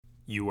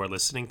You are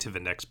listening to the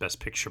Next Best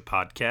Picture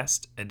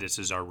podcast, and this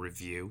is our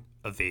review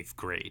of 8th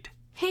Grade.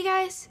 Hey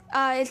guys,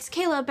 it's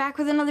Kayla back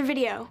with another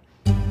video.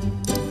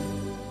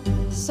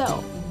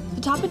 So,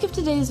 the topic of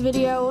today's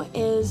video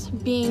is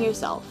being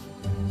yourself.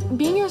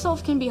 Being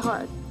yourself can be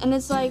hard, and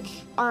it's like,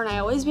 aren't I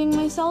always being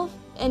myself?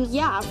 And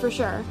yeah, for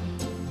sure.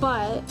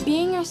 But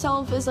being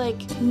yourself is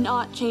like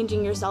not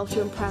changing yourself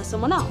to impress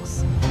someone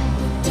else.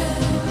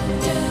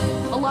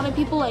 A lot of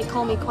people like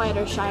call me quiet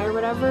or shy or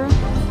whatever,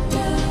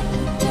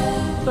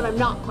 but I'm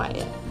not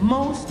quiet.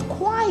 Most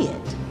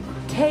quiet,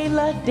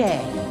 Kayla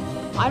Day.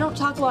 I don't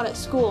talk a lot at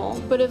school,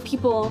 but if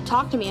people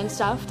talk to me and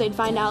stuff, they'd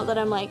find out that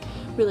I'm like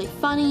really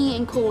funny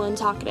and cool and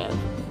talkative.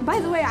 By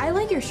the way, I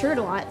like your shirt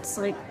a lot. It's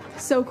like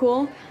so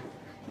cool.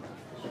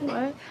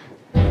 What?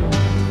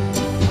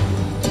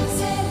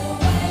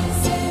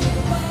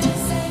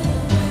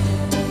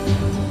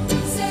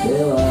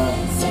 Kayla,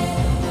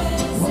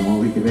 one more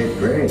week of 8th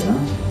grade, huh?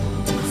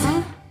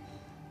 Huh?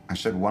 I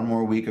said one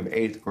more week of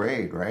 8th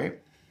grade, right?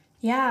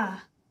 Yeah.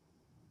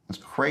 That's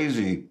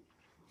crazy.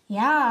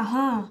 Yeah,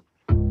 huh?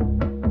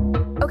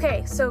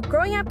 Okay, so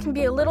growing up can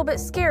be a little bit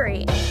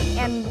scary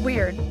and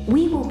weird.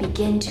 We will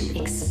begin to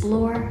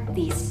explore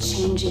these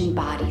changing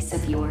bodies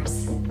of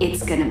yours.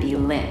 It's gonna be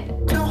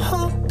lit. Don't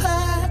hold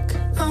back,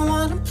 I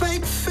wanna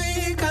break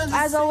free.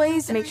 As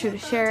always, make sure to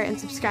share and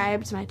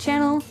subscribe to my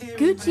channel,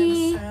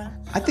 Gucci.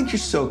 I think you're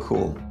so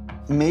cool.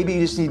 Maybe you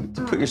just need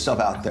to put yourself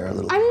out there a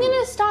little. I'm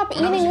gonna stop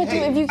eating with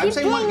you if you keep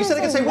doing You said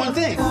I could say one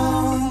thing.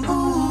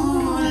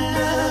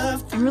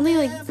 I'm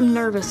really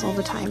nervous all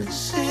the time.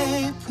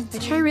 I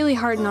try really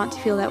hard not to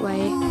feel that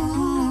way.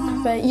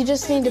 But you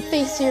just need to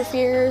face your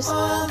fears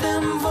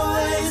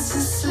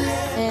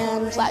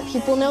and let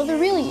people know the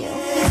real you.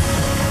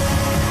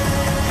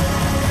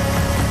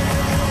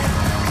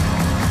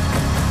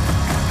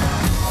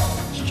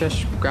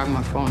 Just grab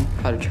my phone,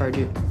 how to charge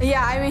it.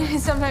 Yeah, I mean,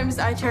 sometimes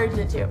I charge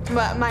it too.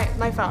 But my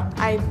phone,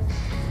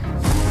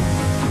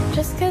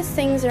 Just because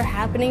things are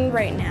happening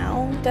right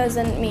now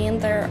doesn't mean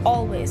they're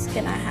always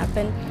gonna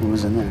happen. What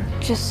was in there?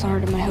 Just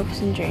sort of my hopes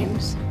and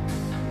dreams.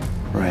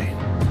 Right.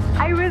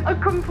 I was a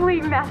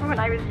complete mess when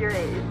I was your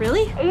age.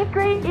 Really? 8th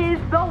grade is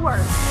the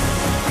worst.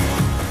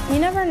 You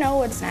never know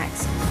what's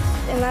next.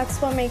 And that's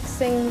what makes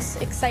things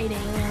exciting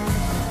and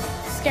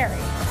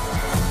scary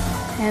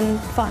and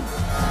fun.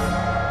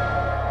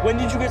 When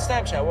did you get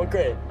Snapchat? What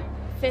grade?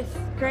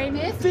 5th grade.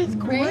 5th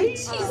grade?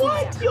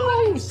 What?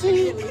 Yo,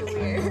 see?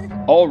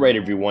 All right,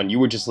 everyone, you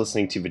were just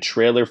listening to the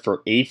trailer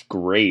for 8th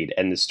Grade,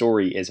 and the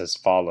story is as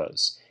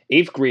follows.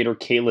 8th grader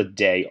Kayla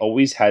Day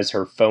always has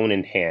her phone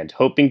in hand,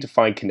 hoping to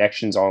find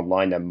connections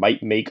online that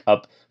might make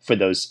up for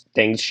those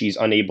things she's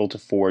unable to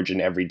forge in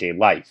everyday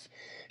life.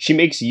 She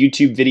makes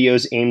YouTube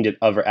videos aimed at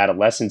other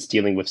adolescents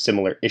dealing with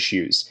similar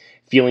issues,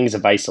 feelings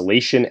of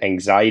isolation,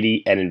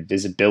 anxiety, and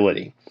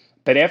invisibility.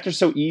 But after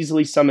so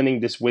easily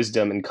summoning this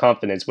wisdom and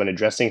confidence when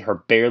addressing her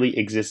barely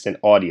existent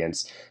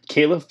audience,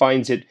 Kayla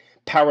finds it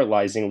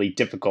paralyzingly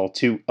difficult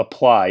to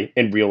apply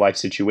in real-life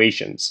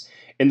situations.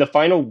 In the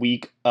final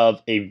week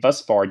of a thus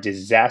far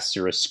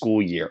disastrous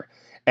school year,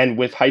 and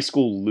with high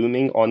school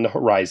looming on the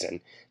horizon,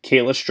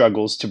 Kayla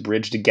struggles to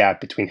bridge the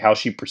gap between how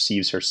she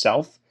perceives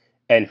herself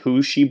and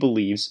who she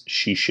believes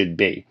she should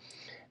be.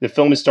 The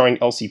film is starring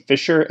Elsie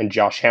Fisher and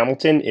Josh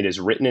Hamilton. It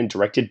is written and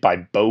directed by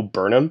Bo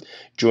Burnham.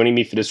 Joining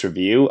me for this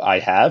review, I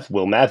have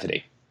Will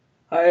Mavity.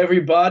 Hi,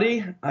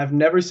 everybody. I've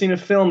never seen a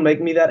film make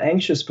me that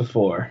anxious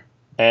before.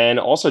 And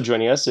also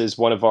joining us is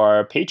one of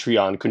our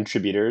Patreon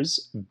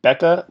contributors,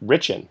 Becca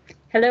Richin.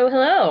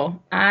 Hello.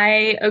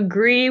 I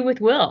agree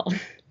with Will.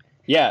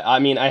 Yeah, I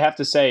mean, I have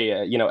to say,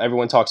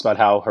 everyone talks about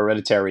how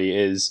Hereditary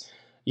is,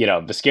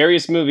 the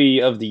scariest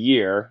movie of the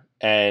year.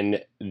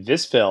 And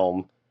this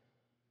film,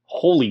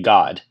 holy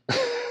God.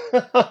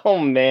 Oh,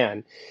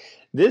 man.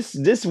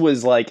 This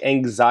was like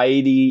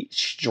anxiety,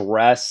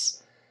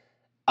 stress,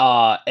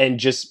 and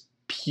just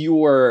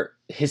pure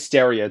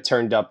hysteria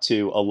turned up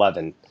to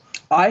 11.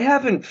 I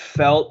haven't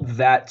felt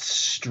that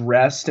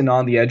stressed and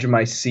on the edge of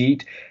my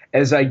seat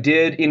as I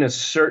did in a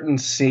certain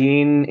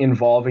scene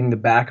involving the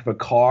back of a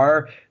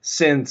car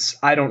since,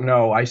 I don't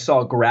know, I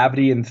saw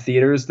Gravity in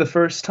theaters the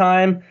first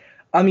time.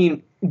 I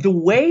mean, the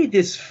way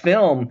this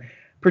film,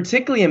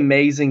 particularly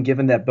amazing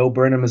given that Bo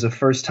Burnham is a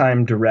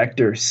first-time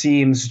director,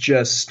 seems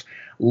just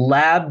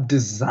lab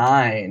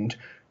designed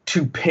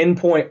to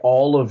pinpoint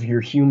all of your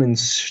human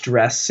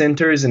stress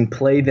centers and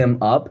play them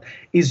up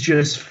is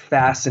just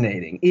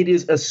fascinating. It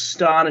is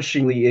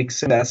astonishingly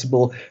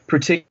accessible,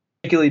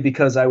 particularly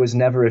because I was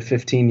never a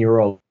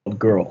 15-year-old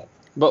girl.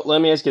 But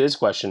let me ask you this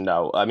question,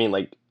 though. I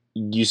mean,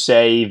 you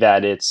say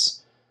that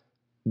it's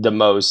the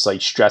most,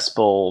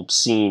 stressful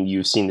scene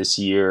you've seen this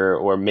year,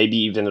 or maybe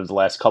even of the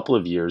last couple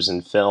of years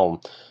in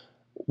film.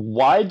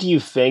 Why do you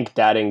think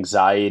that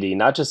anxiety,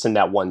 not just in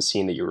that one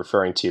scene that you're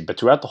referring to, but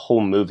throughout the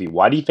whole movie,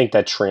 why do you think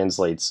that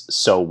translates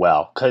so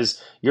well?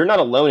 Because you're not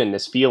alone in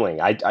this feeling.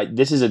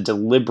 This is a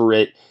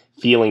deliberate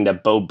feeling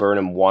that Bo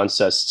Burnham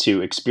wants us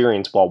to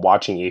experience while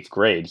watching 8th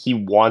Grade. He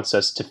wants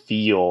us to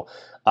feel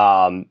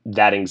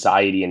that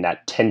anxiety and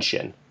that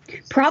tension.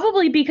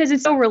 Probably because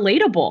it's so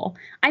relatable.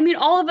 I mean,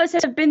 all of us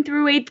have been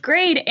through 8th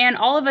grade, and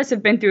all of us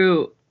have been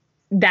through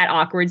that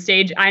awkward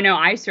stage. I know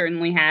I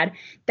certainly had.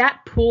 That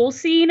pool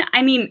scene,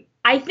 I mean,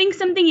 I think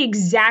something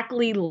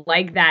exactly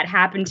like that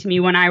happened to me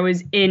when I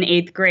was in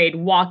 8th grade,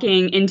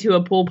 walking into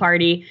a pool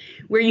party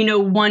where you know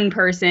one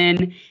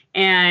person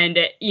and,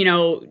 you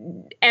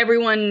know,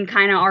 everyone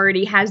kind of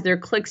already has their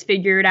cliques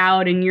figured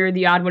out and you're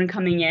the odd one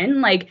coming in.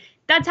 Like,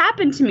 that's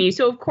happened to me.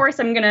 So, of course,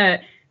 I'm going to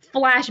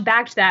flash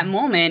back to that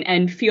moment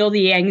and feel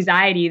the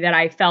anxiety that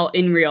I felt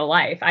in real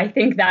life. I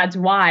think that's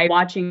why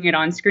watching it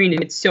on screen,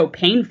 it's so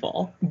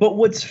painful. But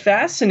what's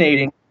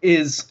fascinating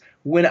is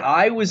when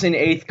I was in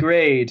 8th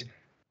grade,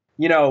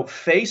 you know,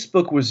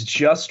 Facebook was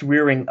just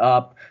rearing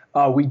up.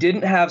 We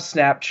didn't have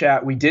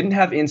Snapchat. We didn't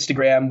have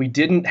Instagram. We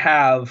didn't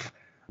have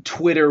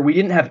Twitter. We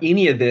didn't have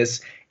any of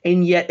this.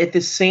 And yet at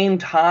the same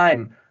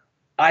time,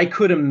 I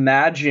could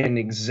imagine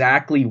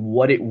exactly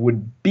what it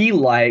would be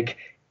like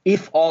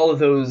if all of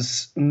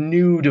those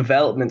new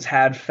developments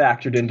had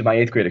factored into my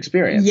 8th grade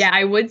experience. Yeah,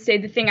 I would say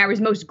the thing I was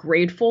most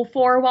grateful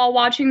for while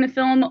watching the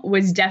film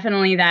was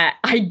definitely that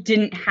I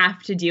didn't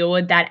have to deal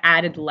with that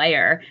added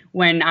layer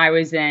when I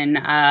was in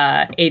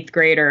 8th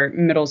grade or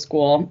middle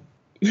school.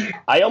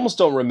 I almost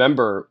don't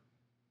remember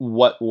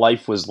what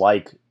life was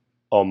like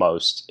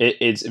almost.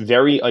 It's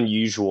very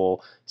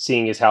unusual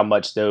seeing as how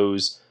much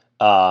those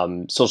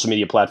social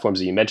media platforms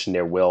that you mentioned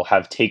there, Will,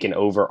 have taken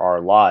over our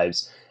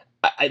lives.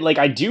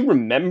 I do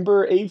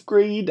remember 8th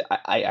grade.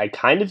 I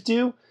kind of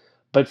do.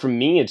 But for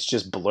me, it's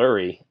just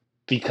blurry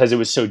because it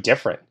was so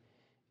different.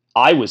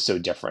 I was so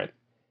different.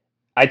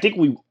 I think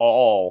we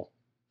all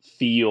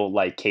feel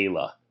like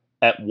Kayla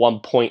at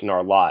one point in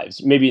our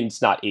lives. Maybe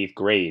it's not 8th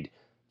grade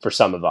for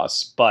some of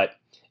us, but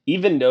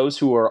even those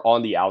who are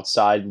on the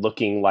outside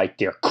looking like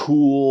they're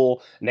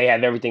cool and they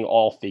have everything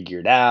all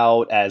figured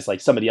out, as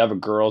like some of the other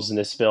girls in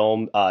this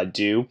film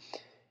do,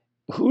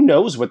 who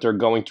knows what they're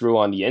going through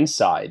on the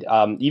inside.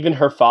 Even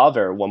her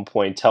father at one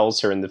point tells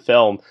her in the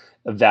film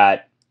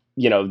that,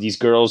 you know, these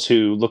girls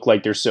who look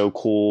like they're so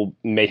cool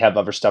may have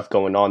other stuff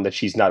going on that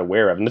she's not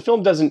aware of. And the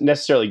film doesn't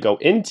necessarily go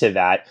into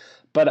that,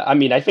 but I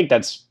mean, I think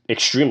that's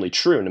extremely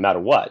true no matter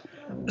what.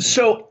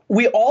 So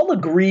we all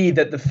agree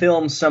that the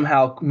film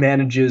somehow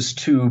manages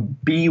to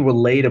be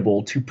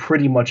relatable to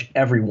pretty much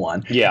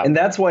everyone. Yeah. And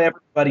that's why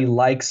everybody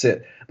likes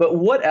it. But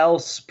what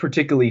else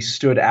particularly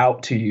stood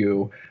out to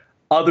you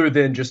other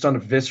than just on a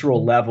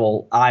visceral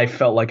level? I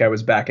felt like I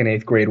was back in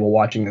 8th grade while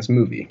watching this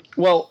movie.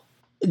 Well,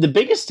 the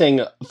biggest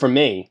thing for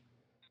me,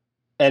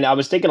 and I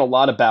was thinking a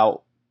lot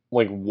about,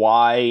 like,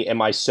 why am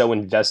I so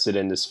invested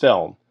in this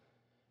film?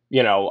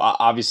 You know,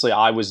 obviously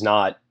I was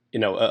not, you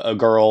know, a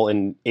girl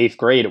in 8th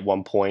grade at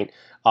one point.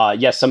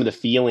 Yes, some of the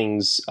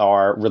feelings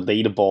are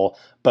relatable,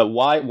 but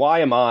why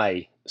am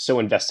I so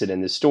invested in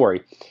this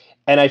story?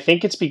 And I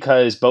think it's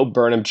because Bo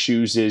Burnham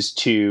chooses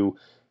to,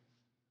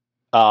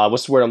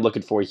 what's the word I'm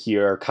looking for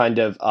here? Kind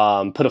of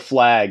put a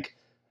flag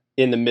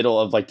in the middle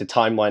of like the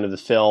timeline of the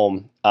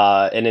film,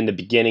 and in the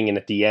beginning and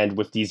at the end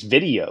with these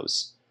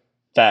videos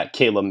that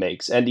Kayla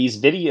makes. And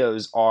these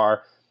videos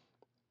are,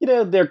 you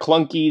know, they're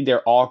clunky,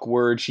 they're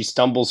awkward, she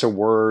stumbles her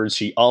words,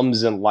 she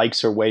ums and likes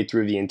her way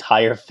through the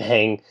entire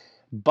thing.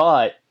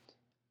 But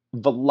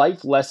the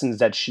life lessons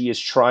that she is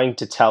trying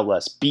to tell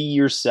us, be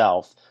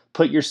yourself,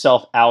 put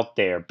yourself out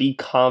there, be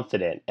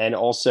confident, and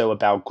also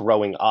about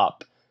growing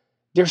up,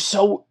 they're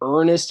so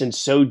earnest and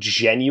so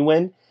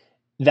genuine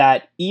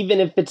that even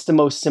if it's the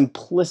most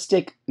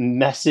simplistic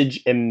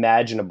message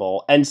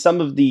imaginable, and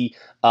some of the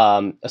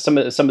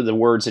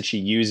words that she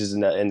uses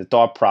in the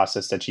thought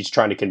process that she's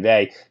trying to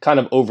convey kind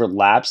of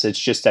overlaps. It's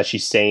just that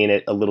she's saying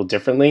it a little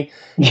differently.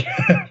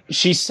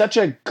 She's such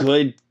a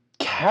good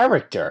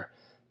character.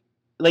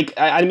 Like,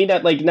 I mean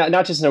that, like,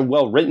 not just in a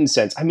well-written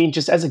sense. I mean,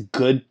 just as a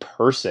good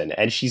person,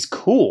 and she's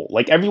cool.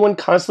 Like, everyone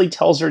constantly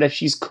tells her that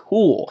she's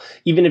cool,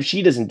 even if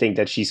she doesn't think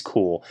that she's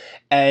cool,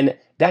 and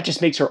that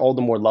just makes her all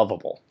the more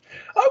lovable.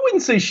 I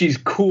wouldn't say she's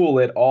cool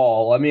at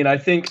all. I mean, I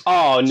think come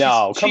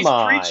on. She's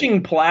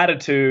preaching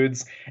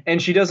platitudes,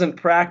 and she doesn't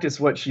practice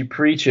what she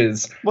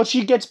preaches. Well,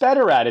 she gets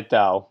better at it,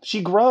 though.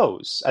 She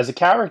grows as a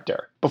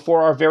character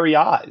before our very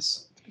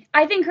eyes.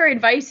 I think her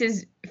advice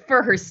is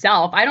for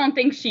herself. I don't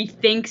think she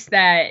thinks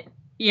that,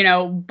 you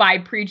know, by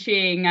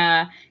preaching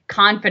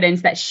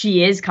confidence that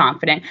she is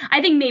confident.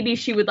 I think maybe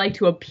she would like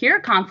to appear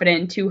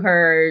confident to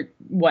her,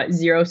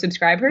 0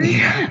 subscribers?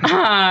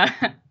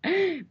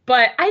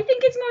 But I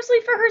think it's mostly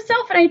for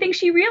herself, and I think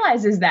she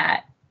realizes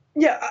that.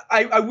 Yeah,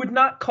 I would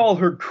not call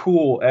her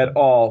cool at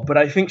all, but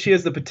I think she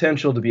has the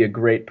potential to be a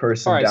great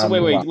person. All right, down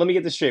so wait, line. let me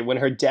get this straight. When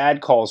her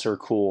dad calls her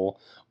cool,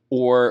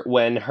 or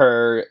when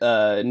her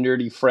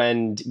nerdy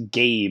friend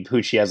Gabe,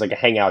 who she has like a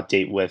hangout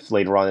date with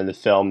later on in the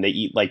film, they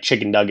eat like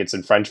chicken nuggets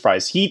and french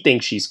fries, he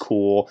thinks she's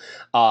cool.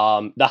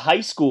 The high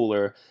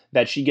schooler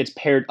that she gets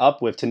paired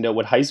up with to know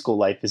what high school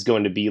life is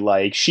going to be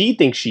like, she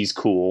thinks she's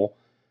cool.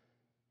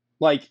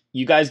 Like,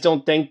 you guys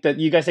think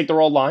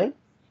they're all lying?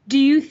 Do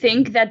you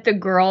think that the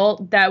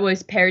girl that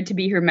was paired to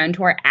be her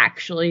mentor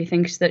actually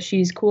thinks that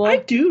she's cool? I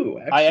do.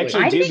 I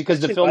actually do,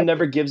 because the film like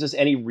never gives us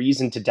any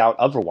reason to doubt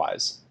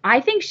otherwise. I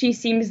think she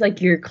seems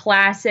like your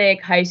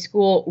classic high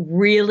school,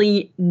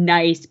 really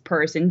nice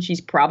person.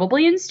 She's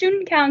probably in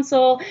student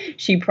council.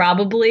 She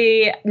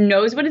probably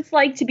knows what it's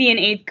like to be in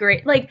 8th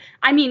grade. Like,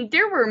 I mean,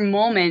 there were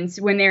moments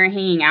when they were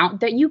hanging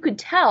out that you could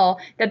tell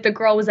that the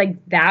girl was like,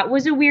 that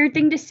was a weird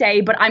thing to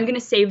say, but I'm going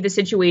to save the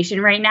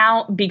situation right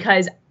now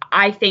because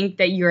I think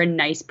that you're a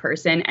nice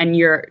person and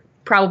you're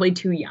probably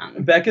too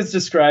young. Becca's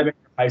describing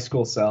her high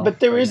school self. But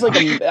there is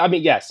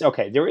yes,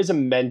 okay, there is a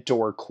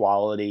mentor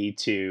quality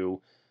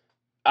to,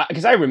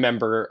 because I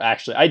remember I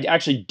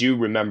actually do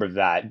remember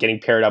that, getting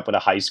paired up with a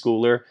high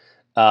schooler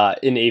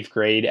in 8th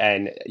grade,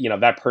 and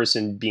that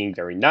person being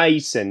very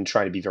nice and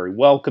trying to be very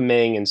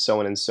welcoming and so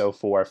on and so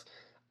forth.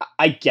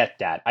 I get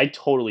that. I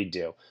totally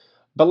do.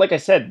 But like I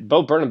said,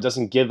 Bo Burnham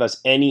doesn't give us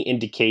any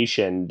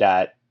indication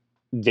that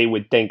they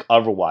would think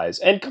otherwise.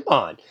 And come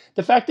on,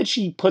 the fact that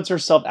she puts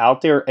herself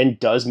out there and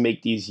does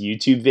make these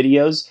YouTube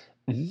videos,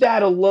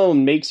 that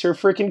alone makes her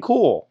freaking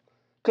cool.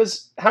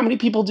 Because how many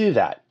people do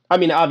that? I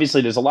mean,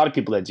 obviously, there's a lot of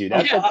people that do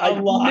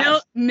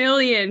that.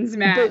 Millions,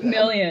 Matt.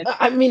 Millions.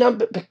 I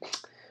mean,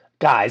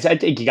 guys, I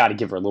think you got to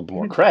give her a little bit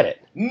more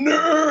credit.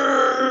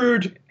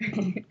 Nerd!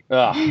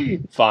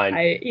 Fine.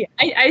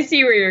 I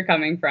see where you're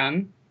coming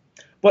from.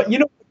 But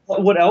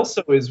what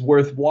also is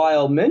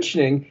worthwhile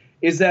mentioning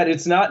is that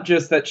it's not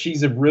just that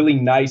she's a really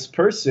nice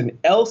person.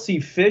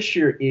 Elsie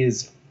Fisher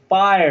is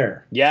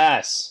fire.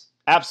 Yes,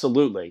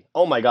 absolutely.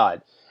 Oh my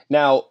God.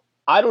 Now,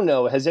 I don't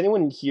know, has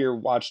anyone here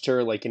watched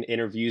her like in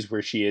interviews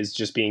where she is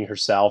just being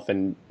herself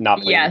and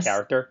not playing the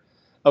character?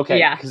 Okay,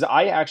 yeah. Because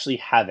I actually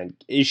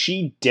haven't. Is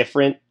she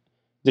different?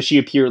 Does she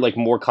appear like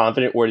more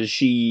confident, or does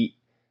she,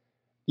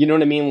 you know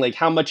what I mean? Like,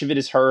 how much of it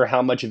is her?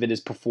 How much of it is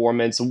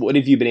performance? What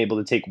have you been able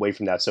to take away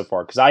from that so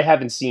far? Because I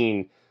haven't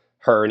seen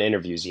her in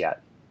interviews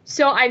yet.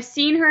 So I've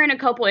seen her in a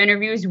couple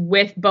interviews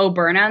with Bo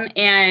Burnham,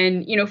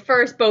 and,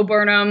 first Bo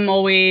Burnham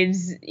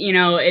always,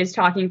 is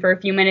talking for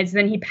a few minutes,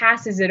 then he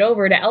passes it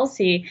over to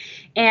Elsie,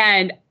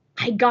 and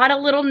I got a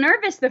little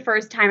nervous the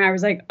first time. I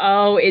was like,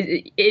 oh,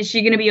 is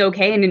she going to be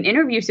okay in an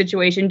interview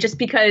situation? Just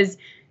because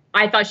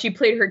I thought she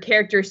played her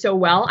character so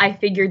well, I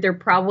figured there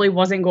probably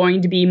wasn't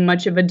going to be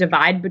much of a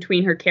divide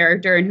between her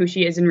character and who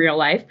she is in real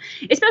life,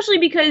 especially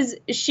because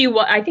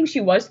I think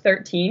she was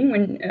 13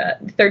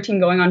 when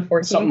 13 going on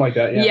 14. Something like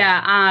that, yeah.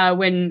 Yeah,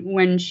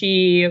 when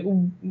she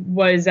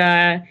was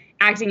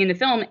acting in the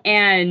film.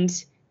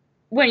 And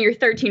when you're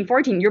 13,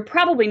 14, you're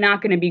probably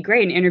not going to be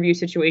great in interview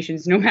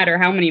situations, no matter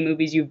how many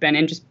movies you've been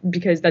in, just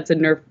because that's a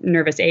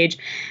nervous age.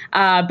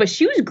 But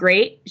she was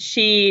great.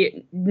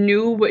 She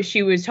knew what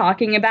she was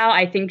talking about.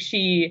 I think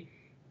she,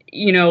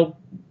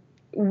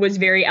 was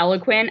very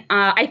eloquent.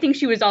 I think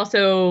she was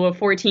also a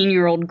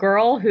 14-year-old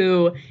girl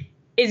who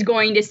is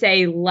going to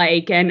say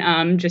like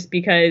and just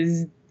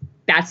because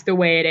that's the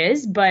way it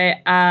is. But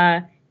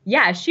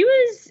yeah, she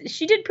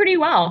did pretty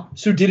well.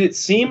 So did it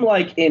seem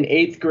like in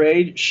 8th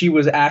grade she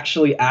was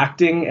actually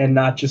acting and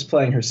not just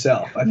playing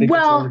herself? I think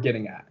that's what we're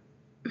getting at.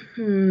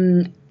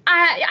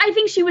 I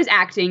think she was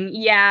acting,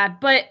 yeah,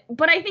 but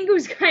I think it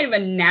was kind of a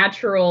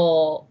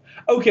natural.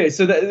 Okay,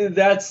 so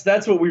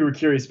that's what we were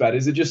curious about.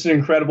 Is it just an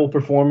incredible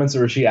performance,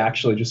 or is she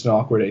actually just an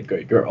awkward 8th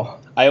grade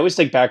girl? I always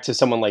think back to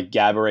someone like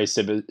Gabourey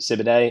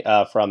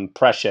Sidibe from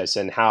Precious,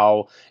 and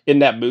how in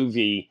that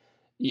movie,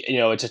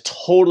 it's a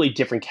totally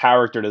different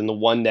character than the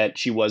one that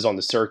she was on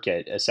the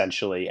circuit,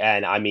 essentially.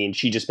 And I mean,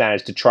 she just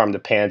managed to charm the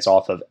pants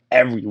off of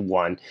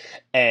everyone.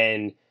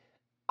 And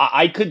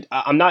I'm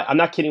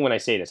not kidding when I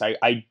say this.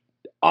 I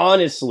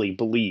honestly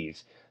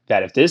believe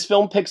that if this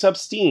film picks up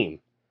steam,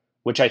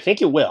 which I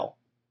think it will,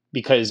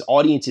 because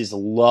audiences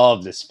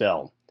love this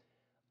film,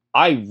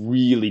 I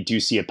really do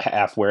see a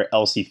path where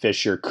Elsie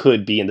Fisher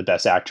could be in the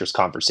Best Actress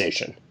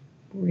conversation.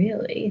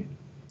 Really?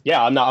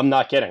 Yeah, I'm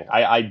not kidding.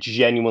 I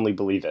genuinely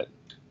believe it.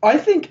 I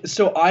think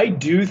so. I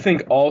do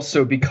think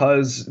also,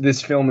 because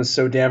this film is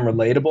so damn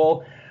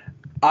relatable,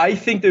 I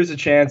think there's a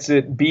chance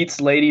it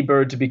beats Lady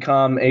Bird to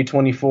become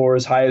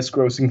A24's highest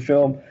grossing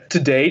film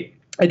to date.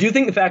 I do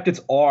think the fact it's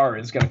R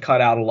is going to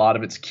cut out a lot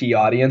of its key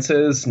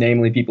audiences,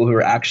 namely people who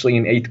are actually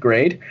in 8th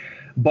grade.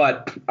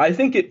 But I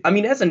think it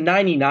has a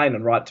 99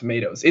 on Rotten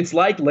Tomatoes. It's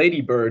like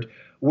Lady Bird,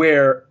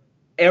 where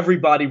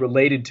everybody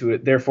related to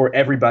it, therefore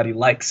everybody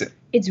likes it.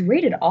 It's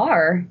rated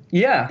R.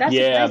 Yeah. That's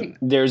surprising.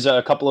 There's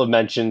a couple of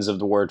mentions of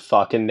the word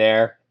fuck in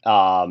there.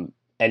 And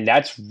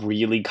that's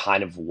really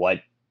kind of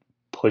what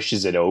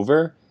pushes it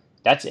over.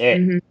 That's it.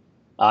 Mm-hmm.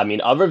 I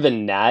mean, other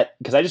than that,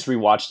 because I just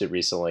rewatched it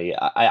recently,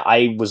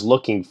 I was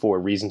looking for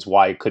reasons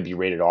why it could be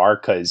rated R,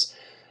 because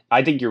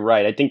I think you're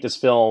right. I think this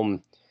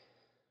film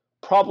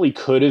probably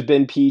could have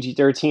been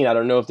PG-13. I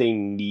don't know if they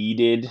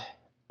needed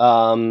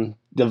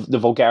the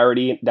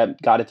vulgarity that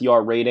got at the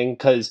R rating,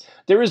 because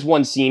there is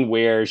one scene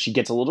where she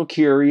gets a little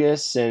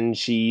curious and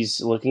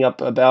she's looking up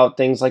about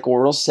things like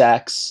oral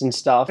sex and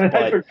stuff. But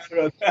I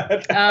forgot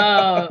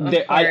about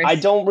that. I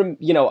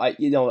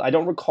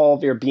don't recall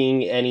there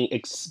being any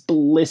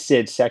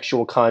explicit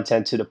sexual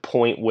content to the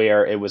point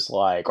where it was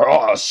like,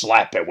 oh,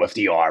 slap it with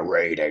the R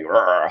rating.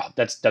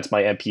 That's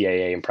my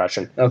MPAA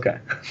impression. Okay.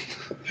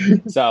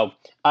 So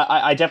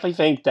I definitely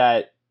think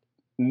that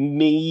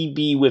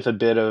maybe with a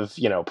bit of,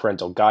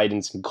 parental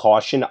guidance and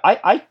caution,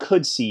 I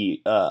could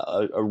see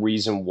a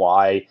reason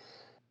why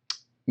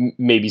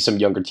maybe some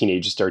younger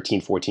teenagers, 13,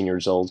 14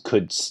 years old,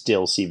 could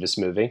still see this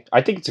movie.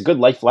 I think it's a good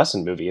life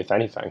lesson movie, if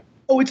anything.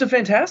 Oh, it's a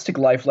fantastic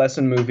life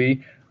lesson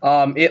movie.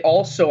 It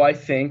also, I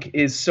think,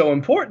 is so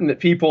important that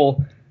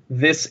people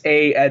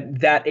at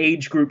that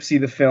age group see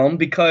the film,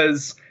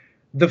 because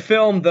the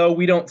film, though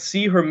we don't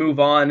see her move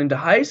on into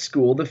high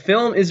school, the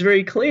film is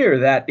very clear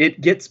that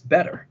it gets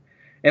better.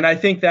 And I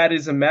think that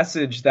is a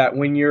message that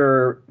when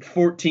you're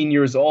 14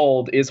 years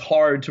old is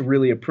hard to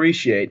really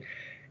appreciate.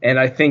 And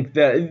I think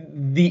that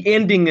the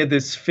ending of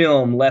this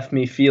film left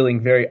me feeling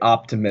very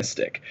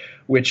optimistic,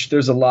 which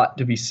there's a lot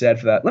to be said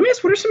for that. Let me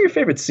ask, what are some of your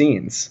favorite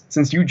scenes,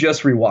 since you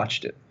just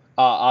rewatched it?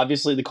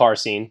 Obviously the car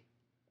scene,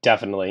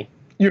 definitely.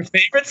 Your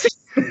favorite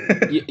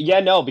scene? Yeah,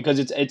 no, because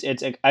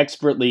it's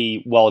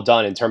expertly well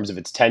done in terms of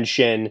its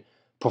tension,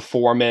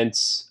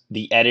 performance,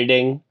 the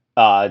editing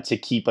to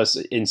keep us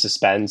in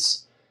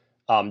suspense.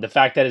 The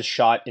fact that it's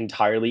shot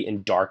entirely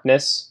in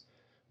darkness,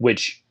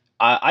 which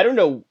I don't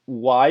know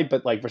why,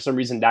 but like for some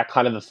reason that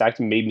kind of effect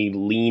made me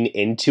lean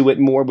into it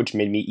more, which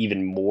made me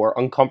even more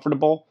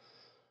uncomfortable.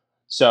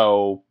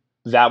 So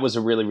that was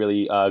a really,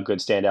 really good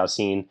standout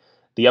scene.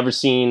 The other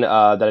scene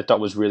that I thought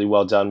was really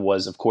well done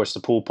was, of course,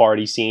 the pool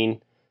party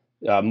scene,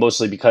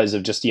 mostly because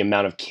of just the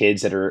amount of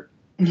kids that are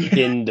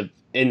in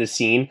the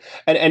scene.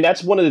 And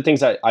that's one of the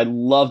things I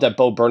love that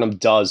Bo Burnham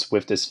does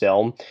with this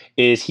film,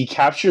 is he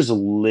captures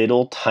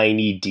little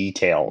tiny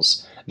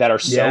details that are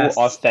so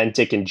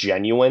authentic and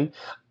genuine.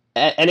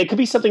 And it could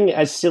be something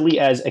as silly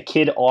as a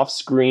kid off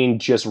screen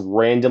just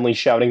randomly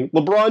shouting,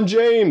 LeBron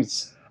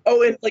James!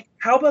 Oh, and like,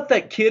 how about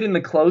that kid in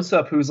the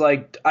close-up who's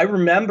like, I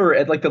remember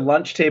at like the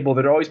lunch table,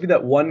 there'd always be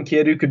that one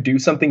kid who could do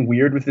something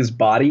weird with his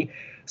body.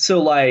 So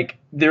like,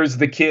 there's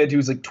the kid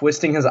who's like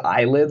twisting his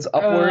eyelids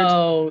upwards.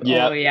 Oh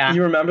yeah.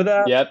 You remember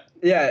that? Yep.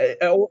 Yeah.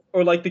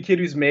 Or like the kid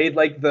who's made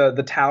like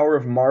the tower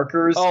of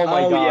markers. Oh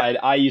my God. Yeah.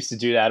 I used to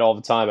do that all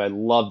the time. I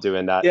love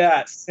doing that.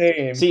 Yeah,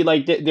 same. See,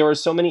 like there are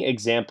so many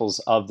examples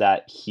of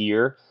that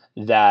here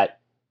that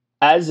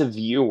as a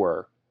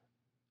viewer,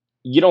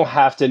 you don't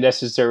have to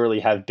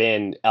necessarily have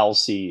been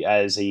Elsie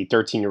as a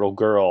 13-year-old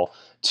girl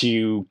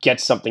to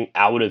get something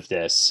out of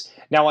this.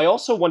 Now, I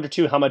also wonder,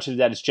 too, how much of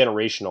that is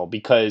generational,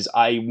 because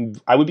I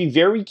would be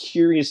very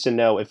curious to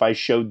know if I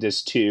showed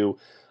this to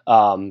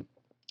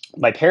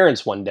my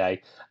parents one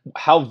day,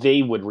 how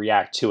they would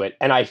react to it.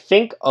 And I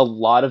think a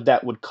lot of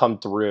that would come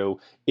through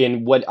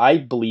in what I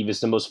believe is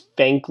the most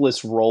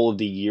thankless role of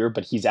the year,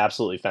 but he's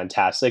absolutely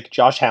fantastic.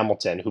 Josh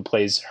Hamilton, who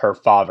plays her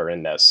father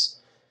in this.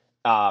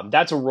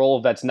 That's a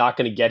role that's not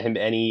going to get him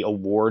any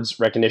awards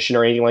recognition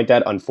or anything like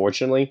that,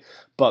 unfortunately.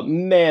 But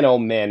man, oh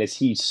man, is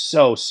he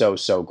so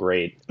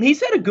great.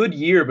 He's had a good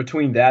year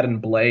between that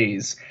and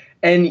Blaze.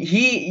 And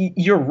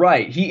you're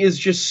right, he is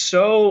just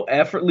so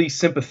effortlessly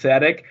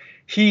sympathetic.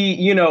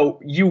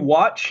 You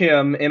watch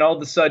him and all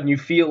of a sudden you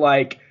feel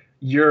like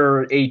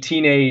you're a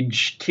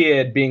teenage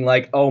kid being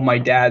like, oh, my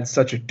dad's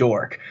such a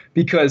dork,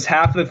 because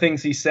half the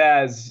things he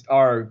says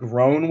are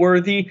grown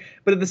worthy.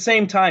 But at the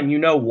same time, you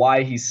know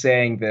why he's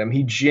saying them.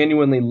 He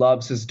genuinely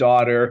loves his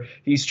daughter.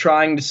 He's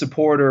trying to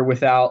support her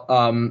without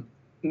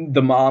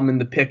the mom in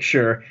the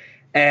picture.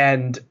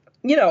 And,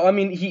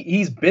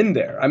 he's been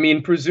there. I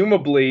mean,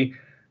 presumably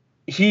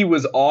he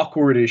was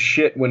awkward as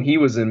shit when he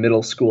was in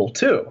middle school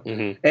too.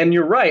 Mm-hmm. And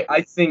you're right.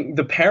 I think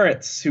the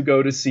parents who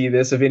go to see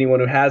this, of anyone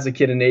who has a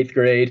kid in 8th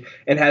grade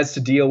and has to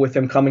deal with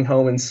him coming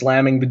home and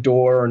slamming the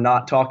door or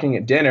not talking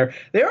at dinner,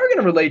 they are going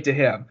to relate to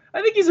him.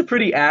 I think he's a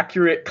pretty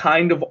accurate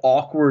kind of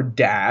awkward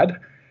dad.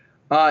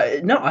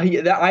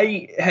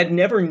 I had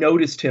never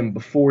noticed him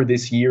before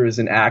this year as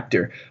an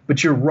actor,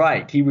 but you're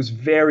right. He was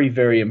very,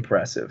 very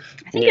impressive.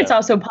 I think it's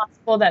also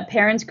possible that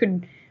parents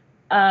could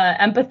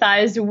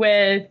empathize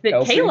with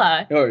Elsie?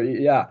 Kayla. Oh,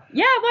 yeah.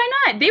 Yeah, why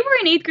not? They were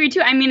in 8th grade,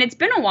 too. I mean, it's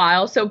been a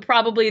while, so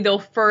probably they'll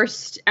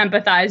first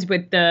empathize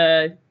with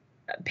the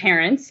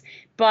parents.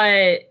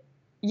 But,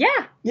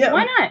 yeah,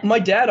 why not? My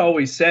dad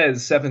always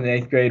says 7th and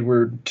 8th grade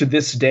were, to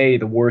this day,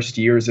 the worst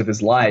years of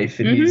his life,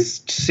 and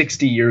he's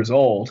 60 years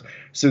old.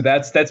 So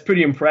that's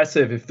pretty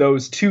impressive. If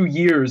those 2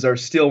 years are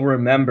still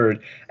remembered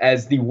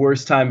as the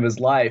worst time of his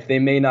life, they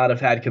may not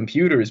have had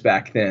computers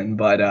back then,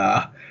 but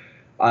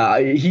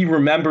he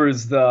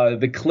remembers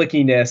the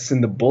clickiness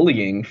and the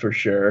bullying for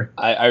sure.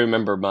 I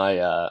remember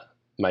my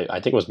I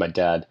think it was my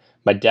dad.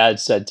 My dad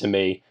said to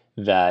me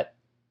that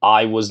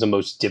I was the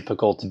most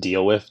difficult to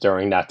deal with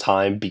during that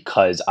time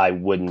because I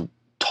wouldn't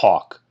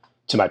talk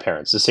to my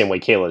parents, the same way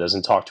Kayla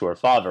doesn't talk to her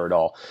father at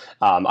all.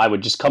 I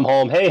would just come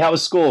home, hey, how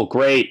was school?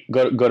 Great.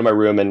 Go to my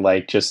room and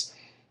like just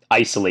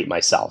isolate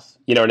myself.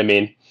 You know what I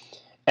mean?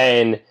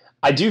 And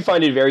I do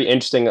find it very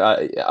interesting.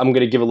 I'm going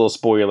to give a little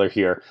spoiler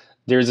here.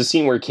 There's a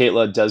scene where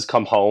Kayla does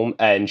come home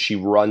and she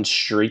runs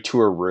straight to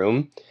her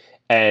room,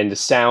 and the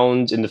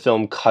sound in the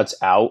film cuts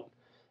out,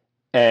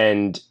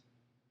 and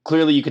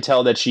clearly you could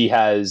tell that she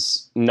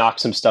has knocked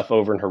some stuff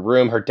over in her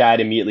room. Her dad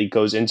immediately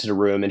goes into the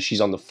room and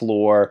she's on the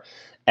floor,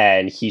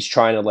 and he's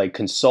trying to like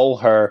console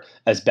her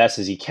as best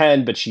as he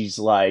can, but she's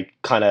like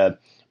kind of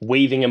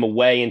waving him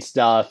away and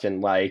stuff,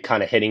 and like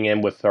kind of hitting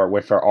him with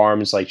her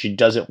arms. Like she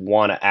doesn't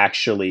want to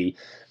actually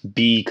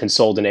be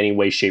consoled in any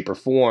way, shape, or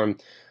form.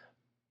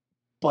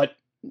 But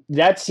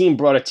that scene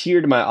brought a tear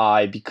to my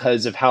eye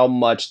because of how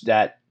much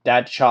that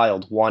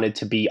child wanted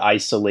to be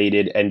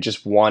isolated and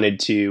just wanted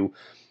to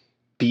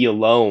be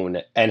alone,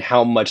 and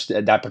how much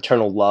that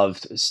paternal love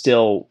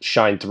still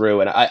shined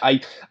through. And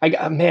I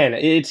man,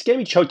 it's getting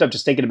me choked up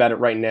just thinking about it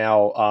right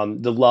now.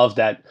 The love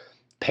that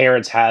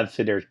parents have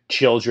for their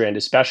children,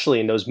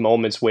 especially in those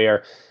moments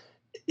where,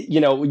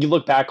 you know, you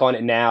look back on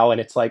it now and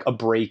it's like a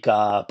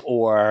breakup,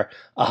 or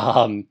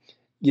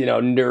you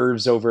know,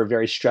 nerves over a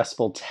very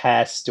stressful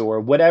test, or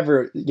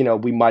whatever, you know,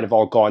 we might have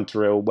all gone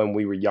through when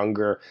we were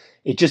younger.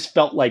 It just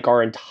felt like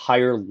our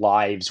entire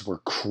lives were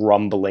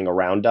crumbling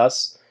around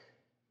us,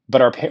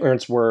 but our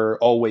parents were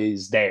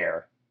always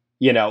there,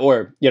 you know,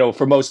 or, you know,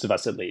 for most of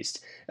us at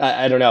least.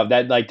 I don't know,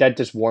 that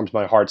just warms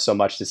my heart so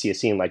much to see a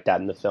scene like that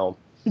in the film.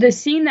 The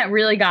scene that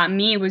really got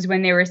me was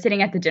when they were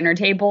sitting at the dinner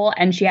table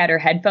and she had her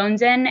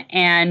headphones in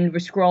and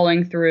was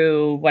scrolling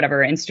through whatever,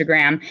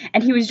 Instagram,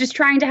 and he was just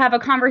trying to have a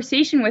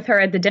conversation with her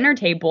at the dinner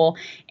table,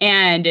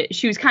 and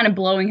she was kind of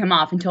blowing him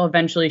off until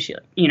eventually she,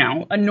 you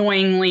know,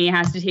 annoyingly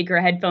has to take her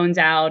headphones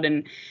out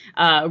and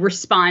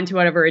respond to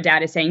whatever her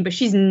dad is saying, but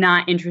she's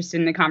not interested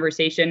in the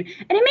conversation. And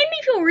it made me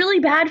feel really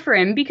bad for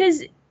him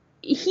because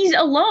he's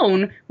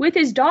alone with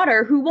his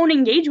daughter who won't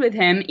engage with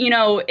him. You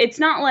know, it's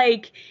not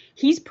like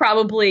he's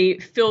probably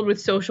filled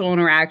with social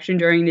interaction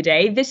during the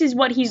day. This is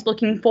what he's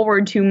looking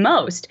forward to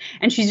most,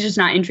 and she's just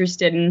not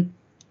interested. And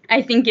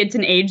I think it's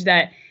an age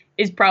that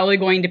is probably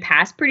going to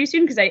pass pretty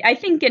soon, because I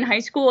think in high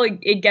school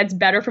it gets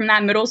better from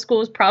that. Middle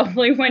school is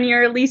probably when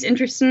you're least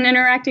interested in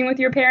interacting with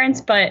your parents.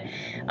 But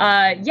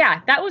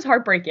yeah, that was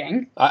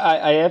heartbreaking.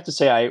 I have to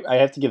say, I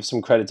have to give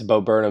some credit to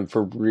Bo Burnham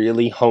for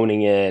really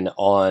honing in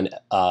on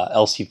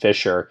Elsie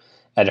Fisher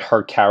and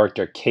her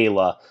character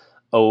Kayla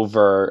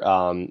over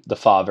the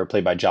father,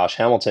 played by Josh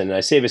Hamilton. And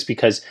I say this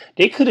because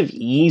they could have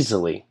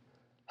easily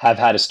have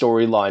had a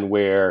storyline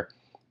where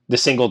the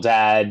single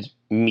dad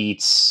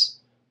meets,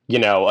 you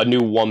know, a new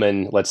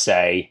woman, let's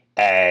say,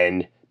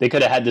 and they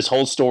could have had this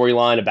whole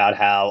storyline about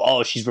how,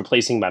 oh, she's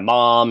replacing my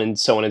mom and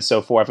so on and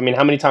so forth. I mean,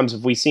 how many times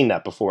have we seen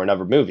that before in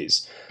other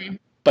movies? Mm-hmm.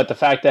 But the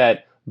fact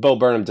that Bo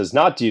Burnham does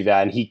not do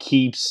that, and he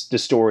keeps the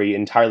story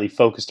entirely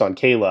focused on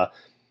Kayla,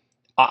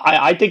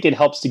 I think it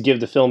helps to give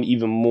the film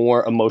even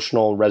more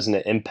emotional,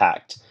 resonant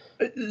impact.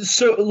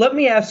 So let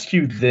me ask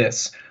you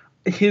this.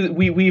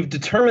 We've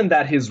determined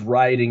that his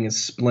writing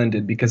is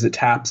splendid because it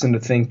taps into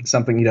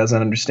something he doesn't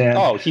understand.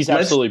 Oh, he's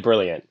absolutely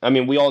brilliant. I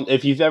mean,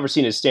 if you've ever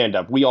seen his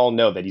stand-up, we all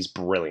know that he's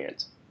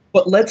brilliant.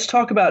 But let's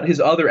talk about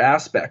his other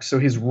aspects. So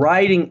his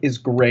writing is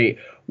great.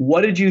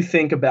 What did you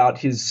think about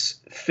his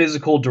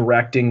physical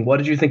directing? What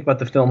did you think about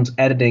the film's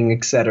editing,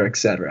 et cetera, et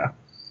cetera?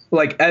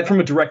 Like, from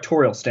a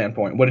directorial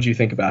standpoint, what did you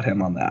think about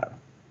him on that?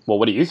 Well,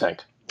 what do you think?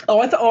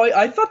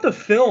 I thought the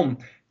film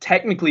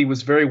technically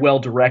was very well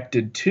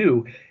directed,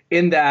 too,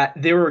 in that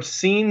there are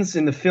scenes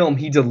in the film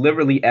he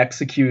deliberately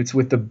executes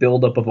with the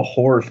buildup of a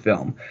horror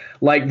film.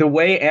 Like, the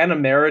way Anna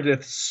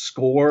Meredith's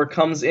score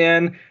comes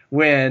in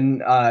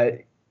when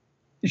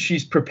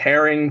she's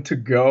preparing to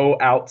go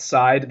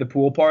outside the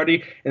pool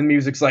party, and the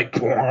music's like...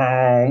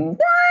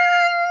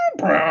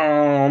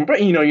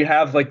 But, you know, you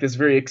have like this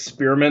very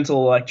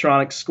experimental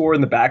electronic score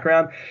in the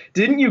background.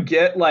 Didn't you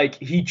get like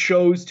he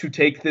chose to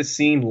take this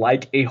scene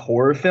like a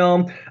horror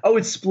film? Oh,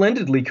 it's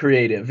splendidly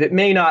creative. It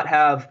may not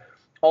have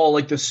all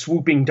like the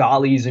swooping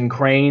dollies and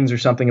cranes or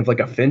something of like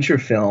a Fincher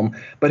film,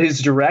 but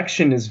his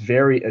direction is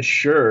very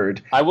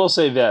assured. I will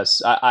say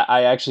this.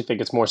 I actually think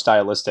it's more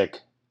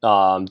stylistic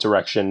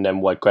direction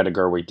than what Greta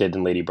Gerwig did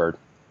in Lady Bird.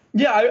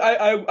 Yeah,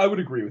 I would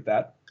agree with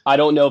that. I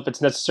don't know if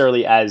it's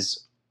necessarily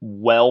as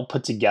well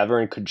put together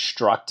and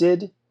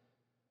constructed.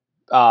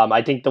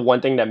 I think the one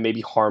thing that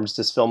maybe harms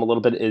this film a little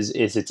bit is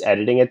its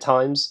editing at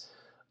times.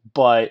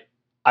 But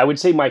I would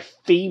say my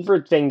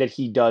favorite thing that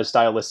he does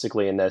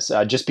stylistically in this,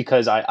 just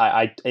because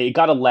I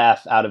got a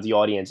laugh out of the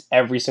audience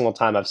every single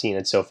time I've seen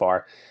it so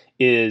far,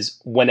 is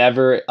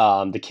whenever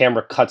the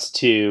camera cuts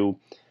to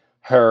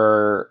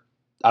her,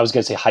 I was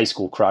going to say high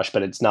school crush,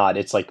 but it's not.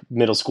 It's like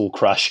middle school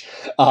crush.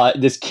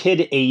 This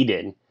kid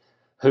Aiden,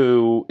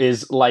 who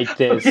is like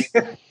this...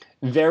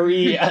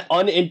 very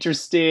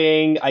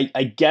uninteresting,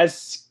 I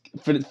guess,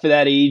 for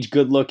that age,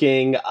 good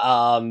looking,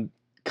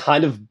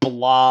 kind of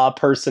blah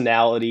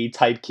personality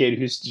type kid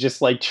who's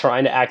just like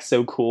trying to act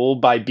so cool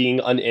by being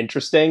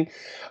uninteresting.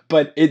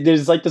 But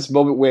there's like this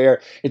moment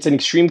where it's an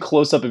extreme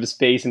close up of his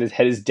face and his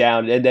head is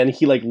down, and then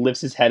he like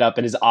lifts his head up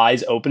and his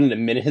eyes open, and the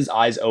minute his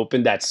eyes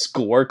open, that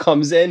score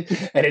comes in,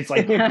 and it's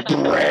like and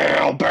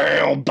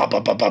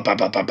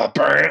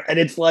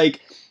it's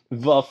like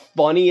the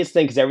funniest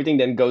thing because everything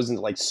then goes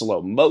into like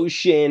slow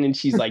motion, and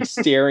she's like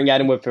staring at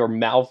him with her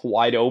mouth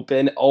wide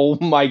open. Oh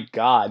my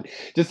god!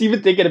 Just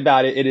even thinking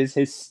about it, it is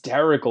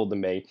hysterical to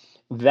me.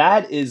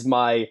 That is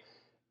my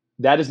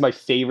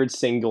favorite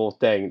single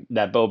thing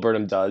that Bo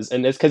Burnham does,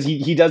 and it's because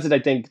he does it I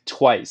think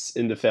twice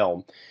in the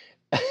film,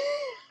 and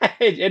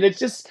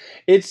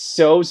it's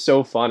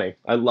so funny.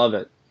 I love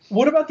it.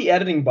 What about the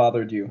editing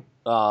bothered you?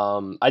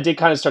 I did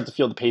kind of start to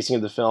feel the pacing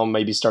of the film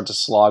maybe start to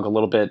slog a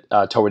little bit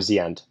towards the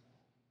end.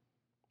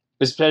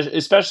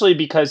 Especially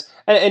because,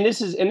 and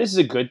this is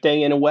a good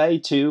thing in a way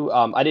too.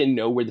 I didn't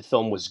know where the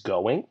film was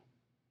going,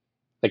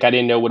 like I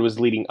didn't know what it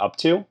was leading up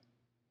to.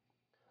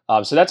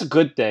 So that's a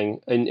good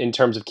thing in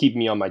terms of keeping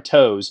me on my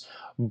toes.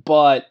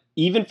 But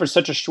even for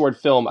such a short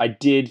film, I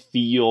did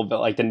feel that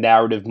like the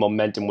narrative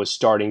momentum was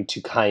starting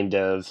to kind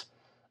of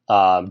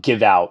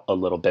give out a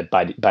little bit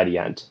by the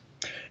end.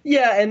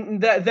 Yeah,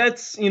 and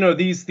that's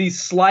these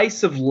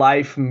slice of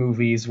life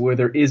movies where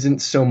there isn't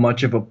so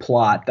much of a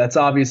plot. That's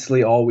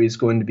obviously always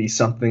going to be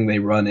something they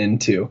run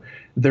into.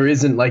 There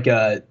isn't like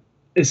there's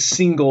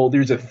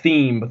a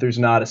theme, but there's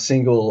not a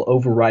single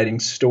overriding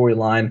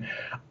storyline.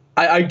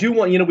 I do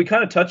want, we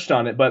kind of touched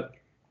on it, but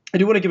I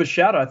do want to give a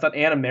shout out. I thought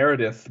Anna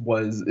Meredith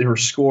her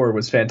score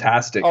was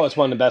fantastic. Oh, it's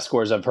one of the best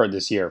scores I've heard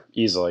this year,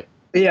 easily.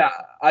 Yeah,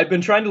 I've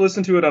been trying to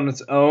listen to it on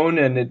its own,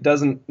 and it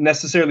doesn't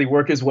necessarily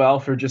work as well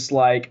for just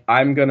like,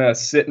 I'm going to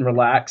sit and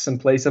relax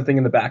and play something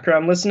in the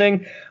background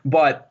listening.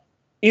 But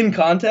in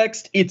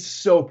context, it's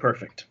so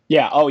perfect.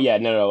 Yeah. Oh, yeah.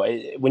 No.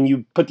 When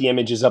you put the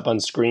images up on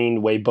screen,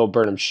 the way Bo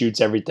Burnham shoots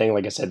everything,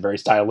 like I said, very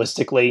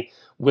stylistically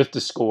with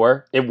the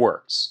score, it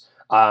works.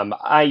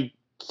 I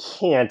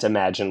can't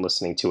imagine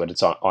listening to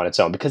it on its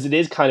own because it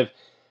is kind of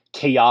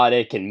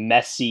chaotic and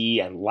messy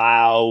and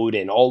loud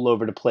and all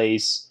over the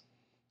place.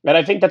 And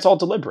I think that's all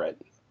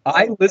deliberate.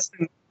 I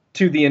listened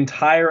to the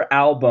entire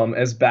album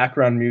as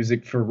background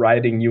music for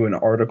writing you an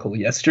article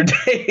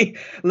yesterday.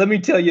 Let me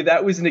tell you,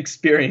 that was an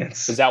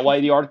experience. Is that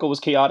why the article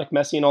was chaotic,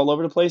 messy, and all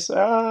over the place?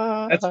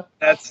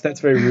 That's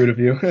very rude of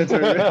you. That's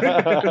very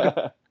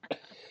rude.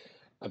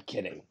 I'm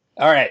kidding.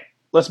 All right,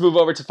 let's move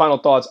over to final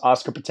thoughts.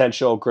 Oscar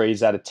potential,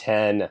 grades out of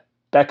 10.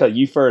 Becca,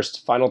 you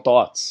first. Final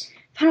thoughts.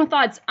 Final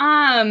thoughts.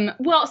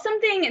 Well,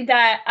 something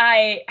that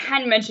I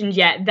hadn't mentioned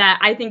yet that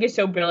I think is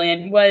so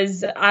brilliant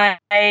was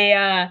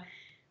I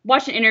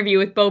watched an interview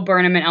with Bo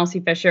Burnham and Elsie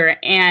Fisher,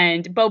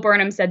 and Bo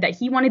Burnham said that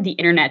he wanted the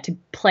internet to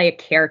play a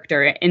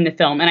character in the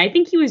film, and I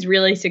think he was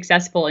really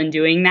successful in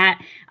doing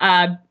that.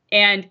 And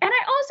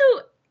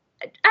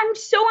I'm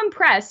so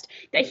impressed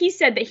that he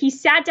said that he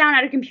sat down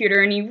at a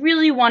computer and he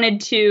really wanted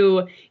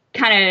to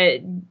kind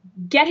of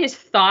get his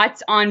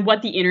thoughts on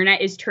what the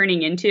internet is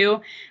turning into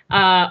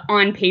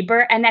on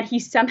paper, and that he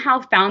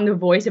somehow found the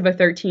voice of a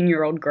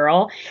 13-year-old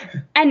girl.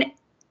 And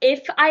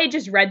if I had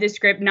just read this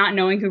script not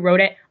knowing who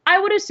wrote it, I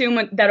would assume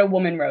that a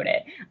woman wrote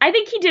it. I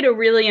think he did a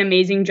really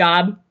amazing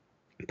job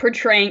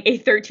portraying a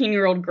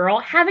 13-year-old girl,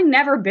 having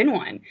never been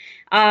one.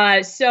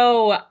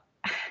 So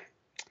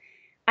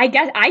I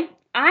guess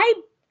I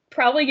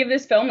probably give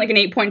this film like an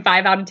 8.5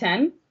 out of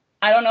 10.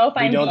 I don't know if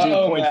we don't do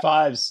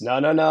 0.5s. No.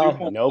 No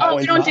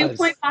 0.5s. You don't do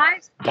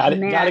 0.5s?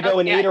 Gotta go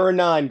an 8 or a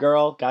 9,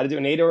 girl. Gotta do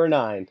an 8 or a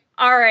 9.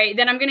 All right,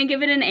 then I'm gonna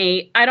give it an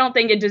 8. I don't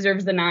think it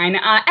deserves the 9.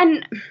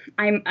 And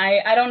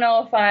I don't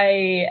know if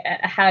I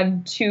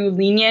have too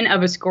lenient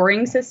of a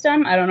scoring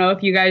system. I don't know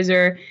if you guys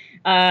are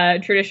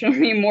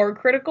traditionally more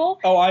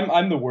critical. Oh,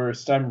 I'm the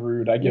worst. I'm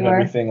rude. I give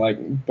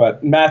everything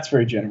but Matt's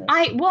very generous.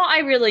 I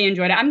really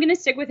enjoyed it. I'm gonna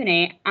stick with an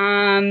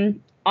 8.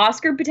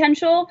 Oscar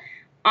potential.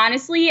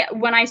 Honestly,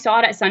 when I saw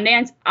it at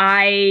Sundance,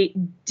 I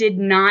did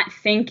not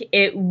think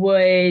it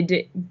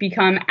would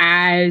become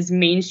as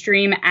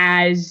mainstream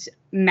as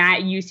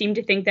Matt, you seem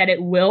to think that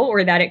it will,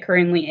 or that it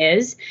currently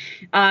is.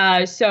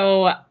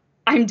 So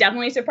I'm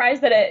definitely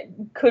surprised that it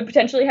could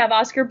potentially have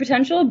Oscar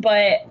potential.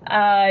 But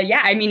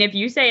yeah, I mean, if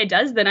you say it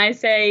does, then I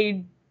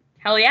say,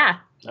 hell yeah.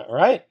 All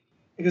right.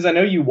 Because I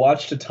know you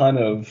watched a ton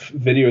of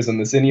videos on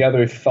this. Any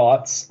other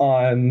thoughts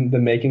on the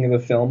making of the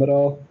film at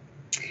all?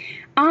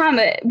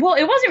 Well,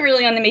 it wasn't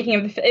really on the making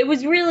of the film. It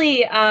was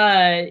really,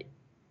 how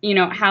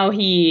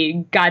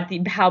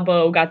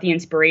Bo got the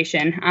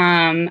inspiration.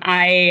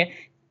 I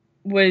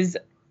was,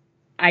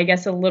 I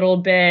guess, a little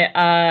bit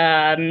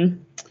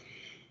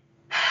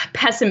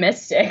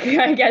pessimistic,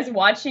 I guess,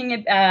 watching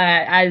it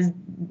as,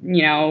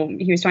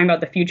 he was talking about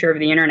the future of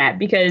the internet,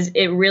 because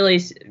it really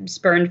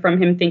spurned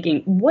from him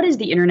thinking, what is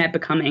the internet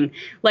becoming?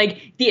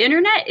 Like, the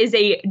internet is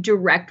a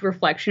direct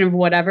reflection of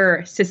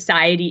whatever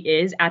society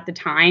is at the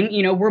time.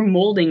 We're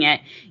molding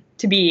it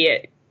to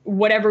be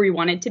whatever we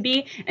want it to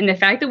be. And the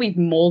fact that we've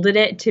molded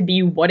it to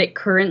be what it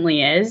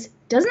currently is,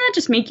 doesn't that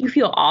just make you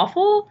feel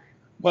awful?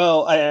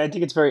 Well, I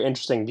think it's very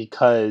interesting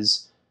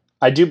because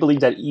I do believe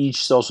that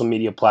each social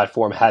media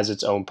platform has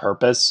its own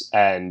purpose,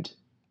 and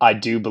I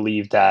do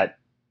believe that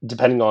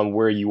depending on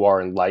where you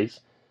are in life,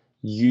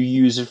 you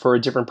use it for a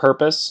different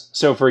purpose.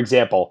 So, for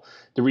example,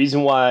 the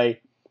reason why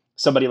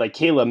somebody like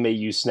Kayla may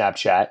use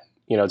Snapchat,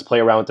 to play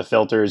around with the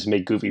filters,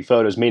 make goofy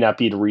photos, may not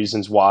be the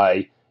reasons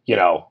why,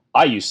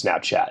 I use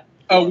Snapchat.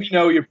 Oh, we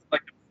know you're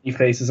like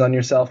faces on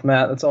yourself,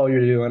 Matt. That's all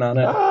you're doing on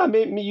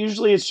it.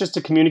 Usually it's just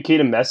to communicate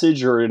a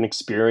message or an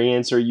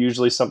experience, or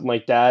usually something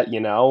like that.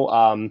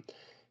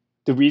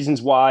 The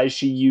reasons why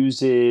she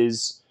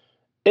uses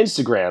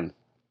Instagram,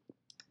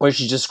 where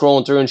she's just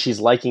scrolling through and she's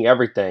liking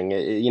everything,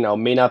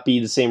 may not be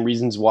the same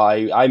reasons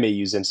why I may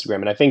use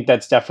Instagram. And I think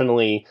that's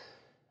definitely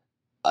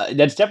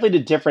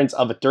the difference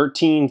of a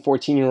 13,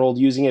 14-year-old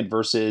using it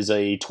versus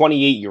a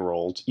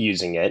 28-year-old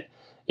using it.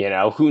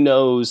 Who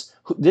knows?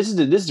 This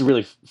is a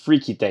really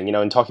freaky thing,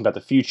 in talking about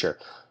the future.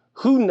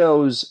 Who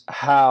knows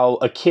how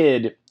a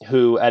kid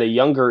who, at a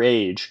younger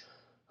age,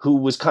 who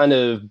was kind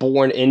of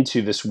born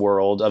into this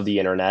world of the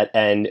internet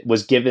and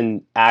was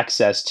given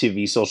access to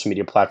these social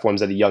media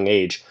platforms at a young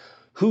age,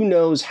 who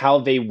knows how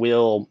they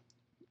will,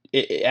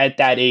 at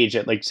that age,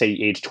 at like, say,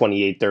 age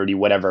 28, 30,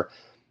 whatever,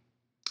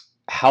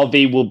 how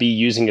they will be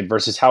using it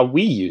versus how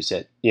we use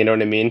it. You know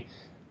what I mean?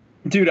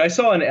 Dude, I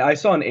saw an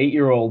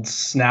 8-year-old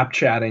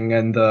Snapchatting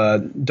in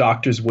the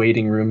doctor's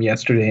waiting room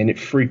yesterday, and it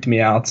freaked me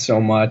out so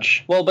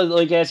much. Well, but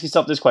ask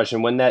yourself this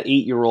question: when that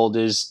 8-year-old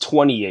is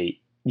 28,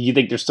 do you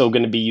think they're still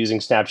going to be using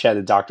Snapchat in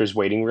the doctor's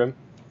waiting room?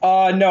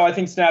 No, I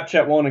think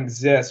Snapchat won't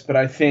exist, but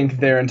I think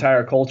their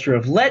entire culture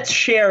of let's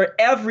share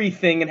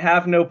everything and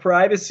have no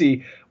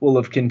privacy will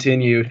have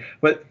continued.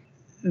 But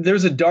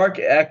there's a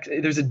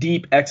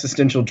deep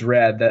existential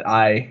dread that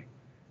I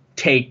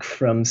take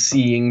from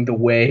seeing the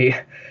way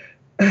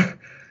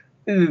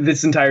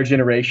this entire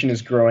generation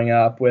is growing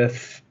up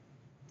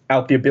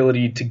without the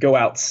ability to go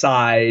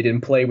outside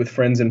and play with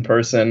friends in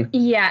person.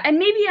 Yeah, and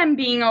maybe I'm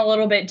being a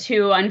little bit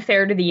too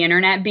unfair to the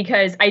internet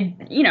because I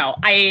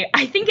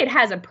think it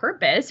has a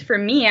purpose. For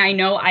me, I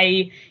know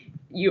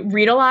you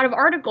read a lot of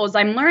articles,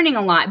 I'm learning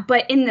a lot,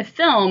 but in the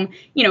film,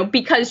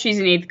 because she's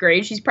in 8th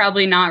grade, she's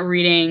probably not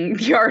reading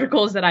the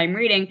articles that I'm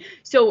reading.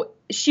 So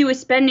she was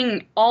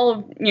spending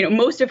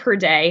most of her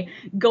day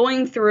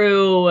going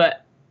through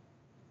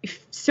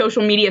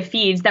social media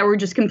feeds that were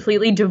just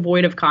completely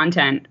devoid of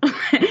content.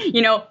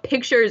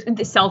 Pictures,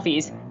 the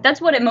selfies. That's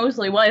what it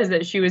mostly was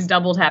that she was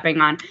double tapping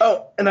on.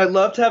 Oh, and I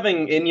loved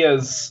having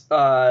Inya's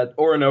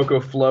Orinoco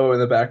flow in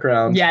the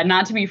background. Yeah,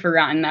 not to be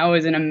forgotten. That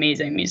was an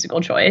amazing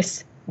musical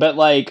choice. But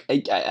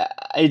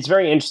it's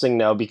very interesting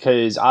though,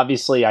 because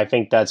obviously I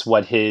think that's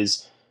what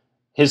his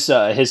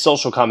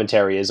social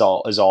commentary is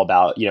all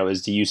about,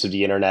 is the use of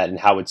the internet and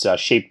how it's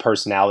shaped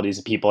personalities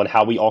of people and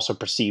how we also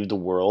perceive the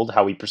world,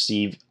 how we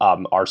perceive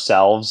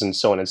ourselves, and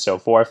so on and so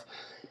forth.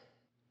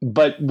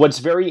 But what's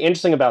very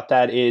interesting about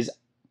that is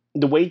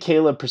the way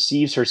Kayla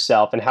perceives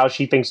herself and how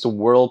she thinks the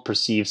world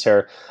perceives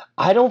her.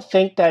 I don't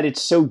think that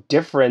it's so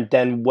different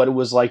than what it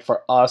was like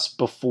for us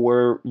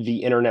before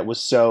the internet was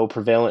so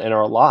prevalent in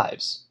our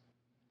lives.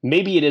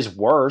 Maybe it is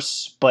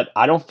worse, but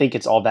I don't think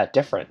it's all that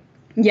different.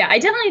 Yeah, I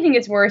definitely think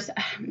it's worse.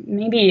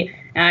 Maybe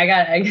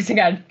I guess I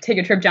got to take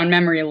a trip down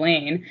memory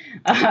lane.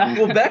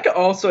 Well, Becca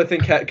also, I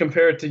think,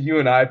 compared to you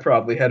and I,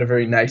 probably had a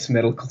very nice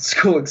medical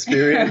school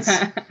experience.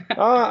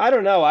 I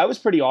don't know. I was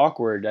pretty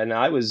awkward, and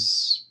I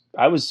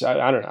don't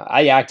know.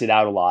 I acted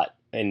out a lot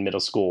in middle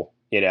school.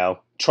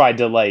 Tried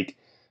to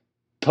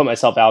put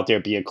myself out there,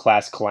 be a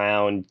class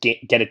clown,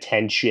 get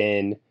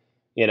attention,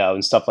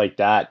 and stuff like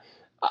that.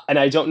 And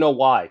I don't know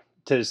why.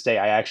 To this day,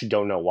 I actually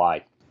don't know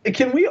why.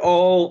 Can we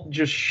all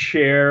just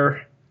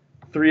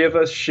three of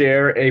us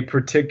share a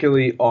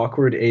particularly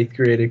awkward 8th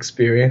grade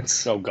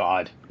experience? Oh,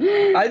 God.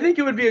 I think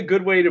it would be a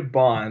good way to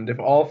bond if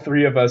all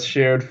three of us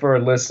shared for our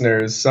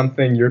listeners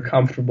something you're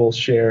comfortable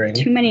sharing.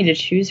 Too many to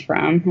choose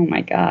from. Oh,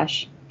 my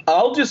gosh.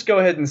 I'll just go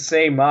ahead and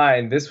say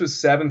mine. This was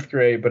 7th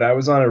grade, but I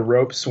was on a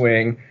rope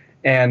swing,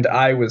 and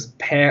I was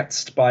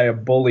pantsed by a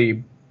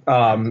bully,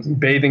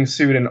 bathing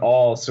suit and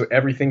all, so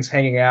everything's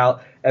hanging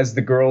out as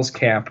the girls'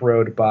 camp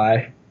rode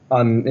by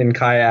in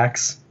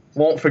kayaks.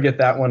 Won't forget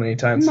that one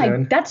anytime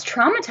soon. That's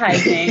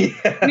traumatizing.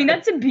 Yeah. I mean,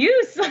 that's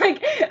abuse.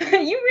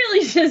 You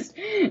really just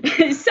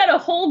set a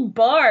whole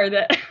bar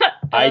that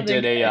I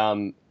did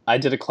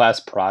a class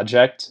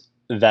project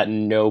that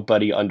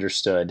nobody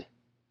understood.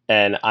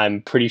 And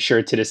I'm pretty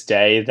sure to this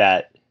day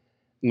that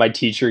my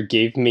teacher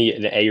gave me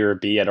an A or a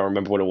B, I don't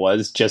remember what it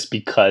was, just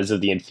because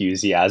of the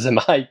enthusiasm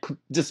I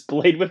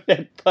displayed with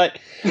it. But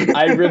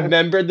I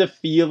remember the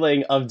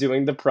feeling of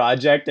doing the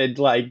project and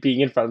being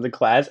in front of the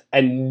class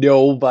and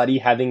nobody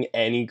having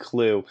any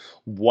clue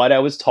what I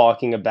was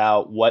talking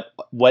about,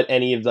 what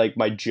any of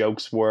my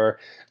jokes were,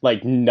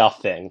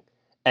 nothing.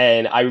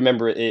 And I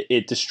remember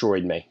it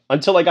destroyed me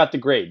until I got the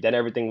grade. Then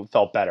everything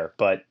felt better.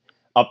 But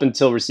up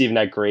until receiving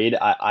that grade,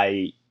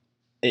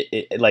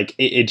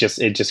 it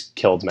just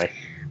killed me.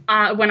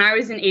 When I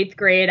was in 8th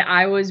grade,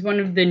 I was one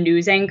of the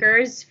news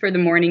anchors for the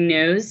morning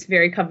news,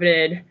 very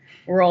coveted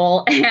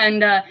role.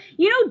 And,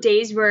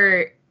 days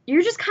where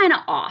you're just kind of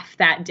off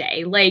that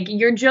day. Like,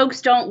 your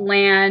jokes don't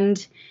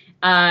land.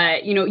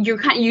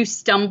 You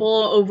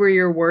stumble over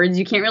your words.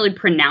 You can't really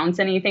pronounce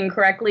anything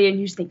correctly, and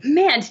you just think,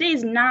 man, today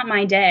is not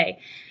my day.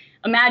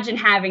 Imagine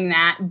having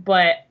that,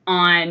 but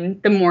on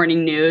the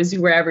morning news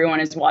where everyone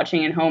is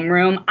watching in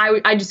homeroom.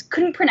 I just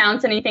couldn't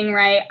pronounce anything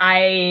right.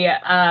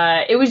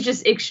 It was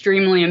just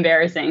extremely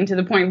embarrassing to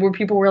the point where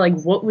people were like,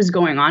 what was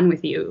going on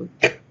with you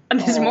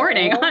this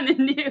morning on the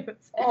news?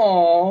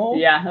 Oh,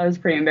 yeah, that was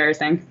pretty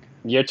embarrassing.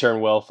 Your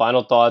turn, Will.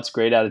 Final thoughts,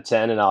 grade out of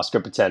 10, and Oscar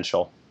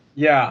potential.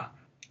 Yeah.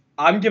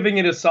 I'm giving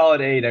it a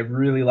solid 8. I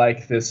really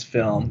like this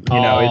film.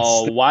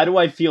 Why do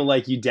I feel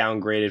like you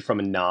downgraded from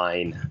a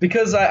 9?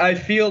 Because I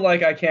feel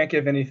like I can't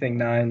give anything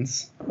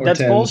 9s or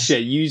That's 10s.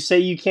 bullshit. You say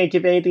you can't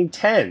give anything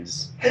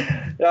 10s.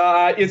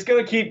 It's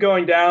going to keep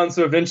going down,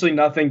 so eventually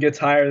nothing gets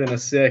higher than a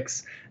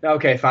 6.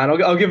 Okay, fine.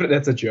 I'll give it.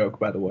 That's a joke,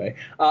 by the way.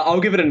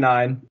 I'll give it a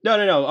 9.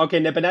 No. Okay,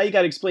 but now you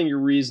got to explain your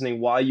reasoning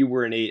why you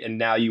were an 8 and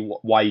now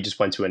why you just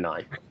went to a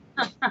 9.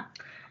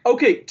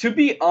 Okay, to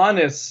be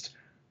honest,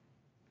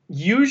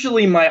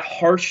 usually my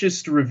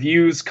harshest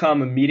reviews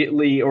come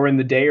immediately or in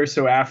the day or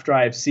so after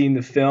I've seen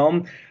the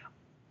film.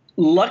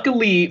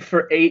 Luckily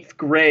for 8th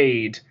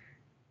grade,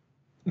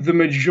 the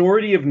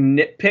majority of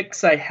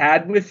nitpicks I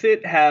had with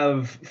it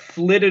have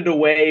flitted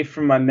away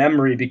from my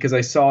memory because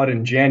I saw it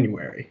in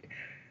January.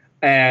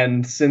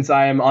 And since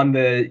I am on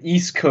the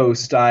East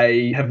Coast,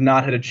 I have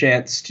not had a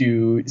chance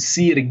to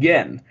see it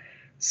again.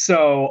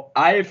 So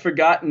I have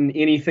forgotten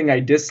anything I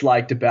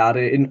disliked about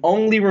it and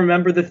only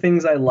remember the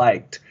things I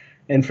liked.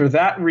 And for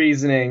that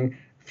reasoning,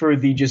 for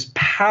the just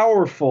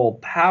powerful,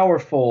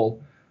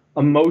 powerful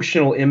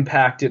emotional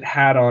impact it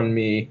had on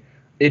me,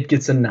 it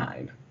gets a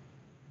 9.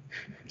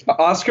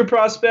 Oscar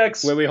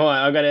prospects? Wait, hold on.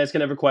 I've got to ask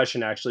another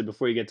question, actually,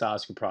 before you get to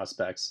Oscar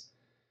prospects.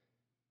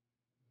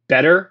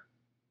 Better,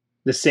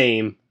 the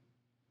same,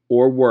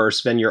 or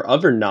worse than your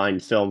other 9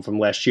 film from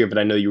last year, but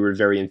I know you were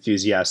very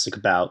enthusiastic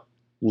about,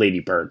 Lady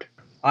Bird.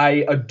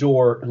 I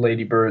adore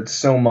Lady Bird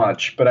so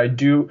much, but I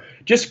do,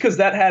 just because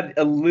that had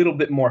a little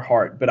bit more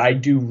heart, but I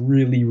do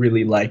really,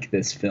 really like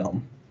this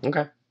film.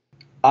 Okay.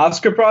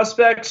 Oscar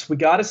prospects, we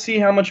got to see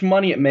how much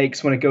money it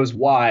makes when it goes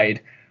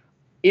wide.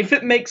 If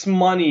it makes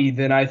money,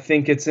 then I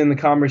think it's in the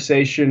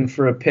conversation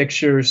for a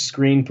picture,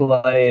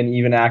 screenplay, and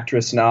even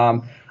actress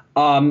nom.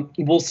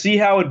 We'll see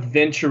how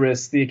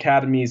adventurous the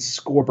Academy's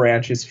score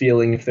branch is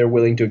feeling if they're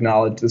willing to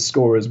acknowledge the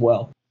score as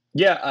well.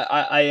 Yeah,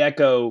 I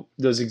echo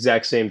those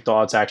exact same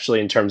thoughts,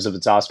 actually, in terms of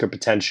its Oscar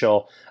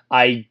potential.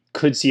 I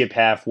could see a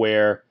path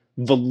where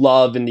the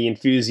love and the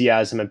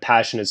enthusiasm and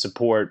passionate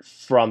support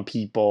from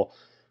people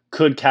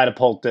could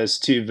catapult this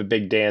to the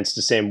big dance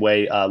the same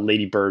way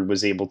Lady Bird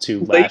was able to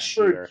last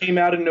year. Lady Bird came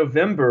out in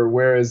November,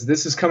 whereas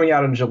this is coming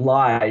out in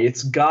July.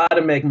 It's got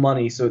to make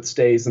money so it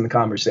stays in the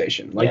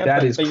conversation.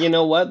 But you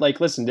know what? Like,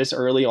 listen, this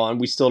early on,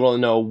 we still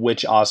don't know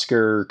which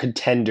Oscar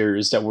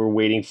contenders that we're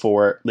waiting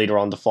for later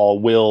on the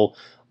fall will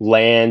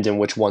land and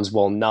which ones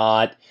will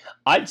not.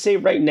 I'd say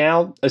right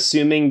now,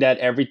 assuming that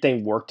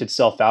everything worked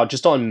itself out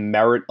just on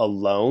merit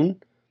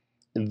alone,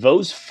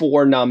 those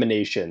 4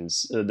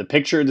 nominations, the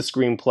picture, the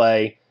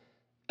screenplay,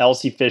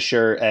 Elsie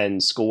Fisher,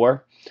 and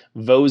score,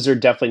 those are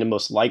definitely the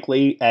most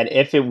likely. And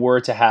if it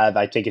were to have,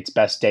 I think, its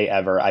best day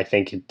ever, I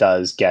think it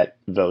does get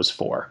those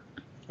 4.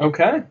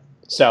 Okay.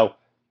 So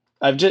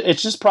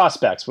it's just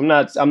prospects. I'm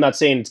not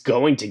saying it's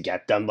going to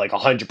get them like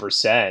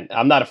 100%.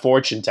 I'm not a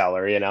fortune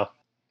teller, you know.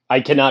 I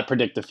cannot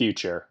predict the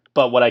future.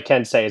 But what I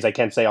can say is I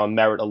can say on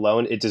merit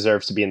alone, it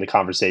deserves to be in the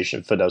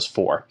conversation for those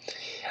 4.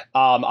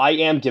 I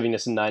am giving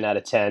this a 9 out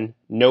of 10.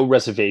 No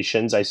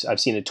reservations. I've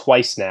seen it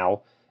twice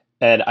now,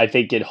 and I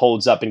think it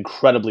holds up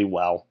incredibly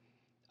well.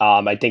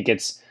 I think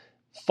it's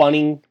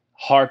funny,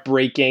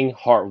 heartbreaking,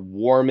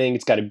 heartwarming.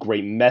 It's got a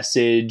great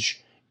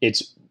message.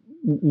 It's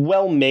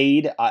well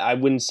made. I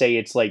wouldn't say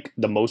it's like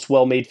the most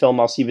well-made film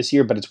I'll see this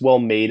year, but it's well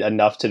made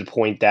enough to the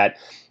point that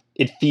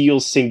it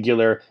feels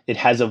singular. It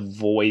has a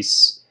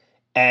voice.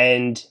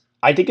 And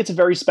I think it's a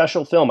very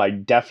special film. I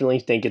definitely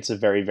think it's a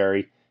very,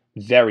 very,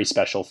 very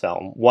special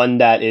film. One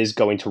that is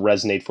going to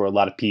resonate for a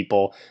lot of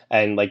people.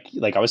 And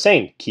like I was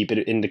saying, keep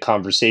it in the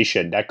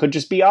conversation. That could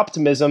just be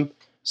optimism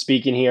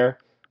speaking here.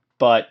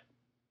 But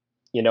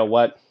you know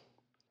what?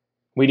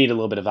 We need a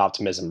little bit of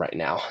optimism right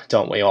now,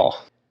 don't we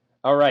all?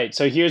 All right,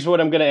 so here's what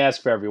I'm going to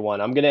ask for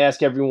everyone. I'm going to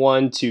ask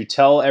everyone to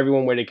tell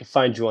everyone where they can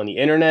find you on the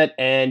internet,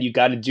 and you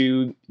got to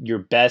do your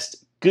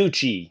best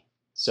Gucci.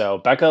 So,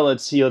 Becca,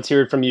 let's hear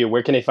it from you.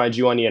 Where can they find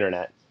you on the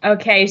internet?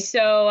 Okay,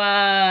 so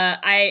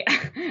I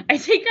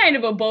take kind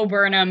of a Bo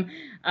Burnham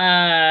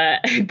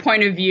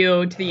point of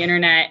view to the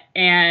internet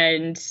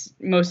and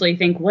mostly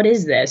think, what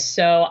is this?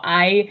 So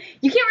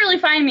you can't really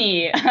find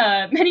me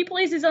many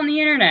places on the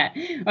internet,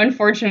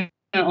 unfortunately.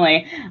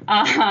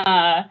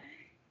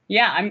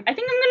 Yeah, I think I'm going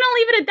to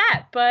leave it at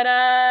that. But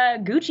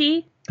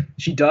Gucci.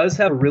 She does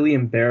have a really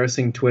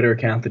embarrassing Twitter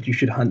account that you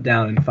should hunt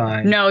down and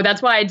find. No,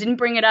 that's why I didn't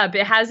bring it up.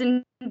 It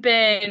hasn't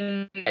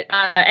been,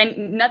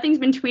 and nothing's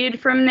been tweeted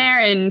from there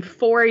in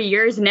 4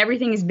 years, and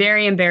everything is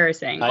very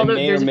embarrassing. I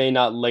may or may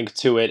not link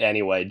to it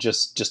anyway.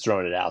 Just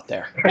throwing it out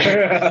there.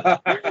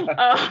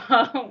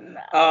 Oh,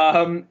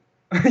 no.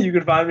 You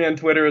can find me on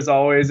Twitter as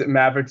always at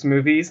Mavericks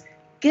Movies.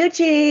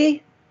 Gucci.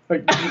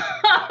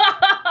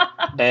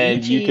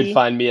 And you can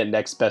find me at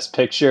Next Best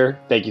Picture.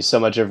 Thank you so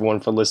much, everyone,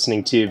 for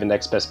listening to the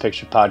Next Best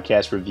Picture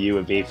podcast review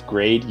of 8th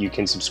grade. You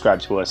can subscribe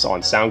to us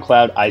on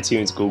SoundCloud,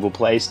 iTunes, Google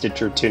Play,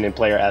 Stitcher, TuneIn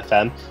Player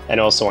FM, and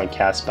also on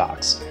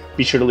CastBox.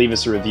 Be sure to leave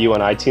us a review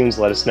on iTunes.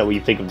 Let us know what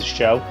you think of the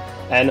show.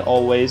 And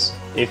always,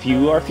 if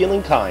you are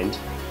feeling kind,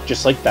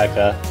 just like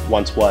Becca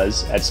once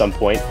was at some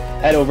point,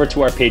 head over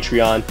to our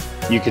Patreon.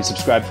 You can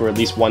subscribe for at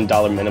least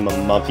 $1 minimum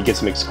a month. You get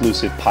some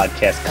exclusive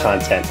podcast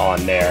content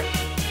on there.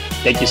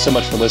 Thank you so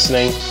much for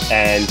listening,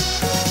 and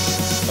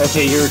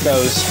okay, here it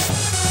goes.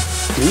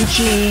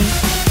 Gucci.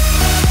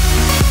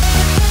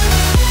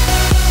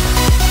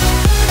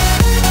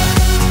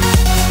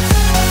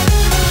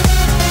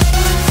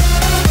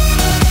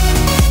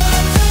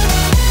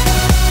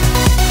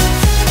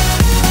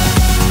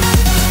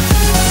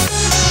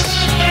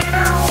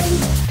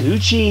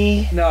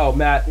 Gucci. No,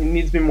 Matt, it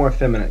needs to be more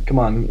feminine. Come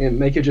on,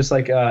 make it just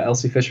like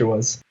Elsie Fisher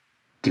was.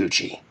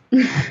 Gucci.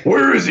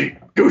 Where is he?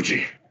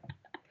 Gucci.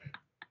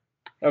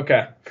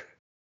 Okay.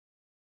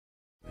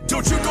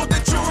 Don't you know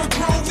that you're a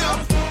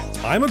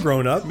grown-up? I'm a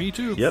grown-up. Me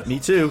too. Yep, me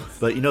too.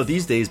 But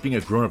these days being a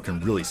grown-up can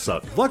really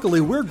suck.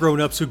 Luckily, we're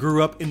grown-ups who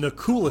grew up in the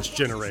coolest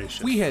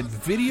generation. We had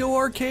video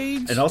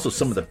arcades. And also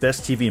some of the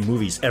best TV and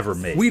movies ever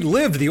made. We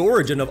lived the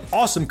origin of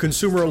awesome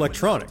consumer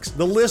electronics.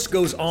 The list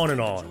goes on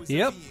and on.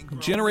 Yep,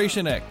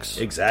 Generation X.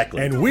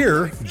 Exactly. And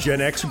we're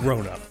Gen X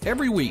grown-up.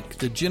 Every week,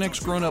 the Gen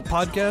X Grown Up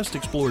podcast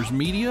explores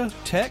media,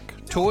 tech,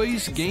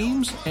 toys,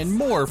 games, and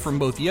more from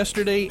both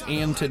yesterday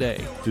and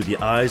today. Through the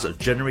eyes of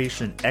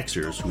Generation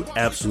Xers who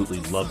absolutely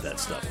love that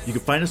stuff. You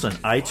can find us on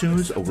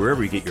iTunes or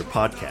wherever you get your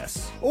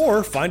podcasts.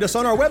 Or find us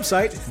on our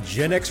website,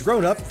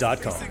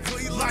 genxgrownup.com.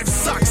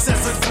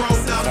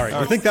 All right,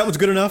 you think that was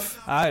good enough?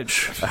 I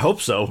hope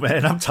so,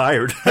 man. I'm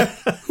tired.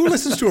 Who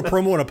listens to a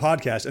promo on a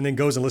podcast and then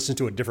goes and listens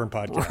to a different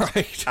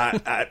podcast? Right.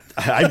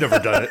 I've never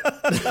done it.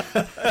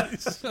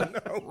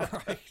 No.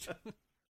 Right.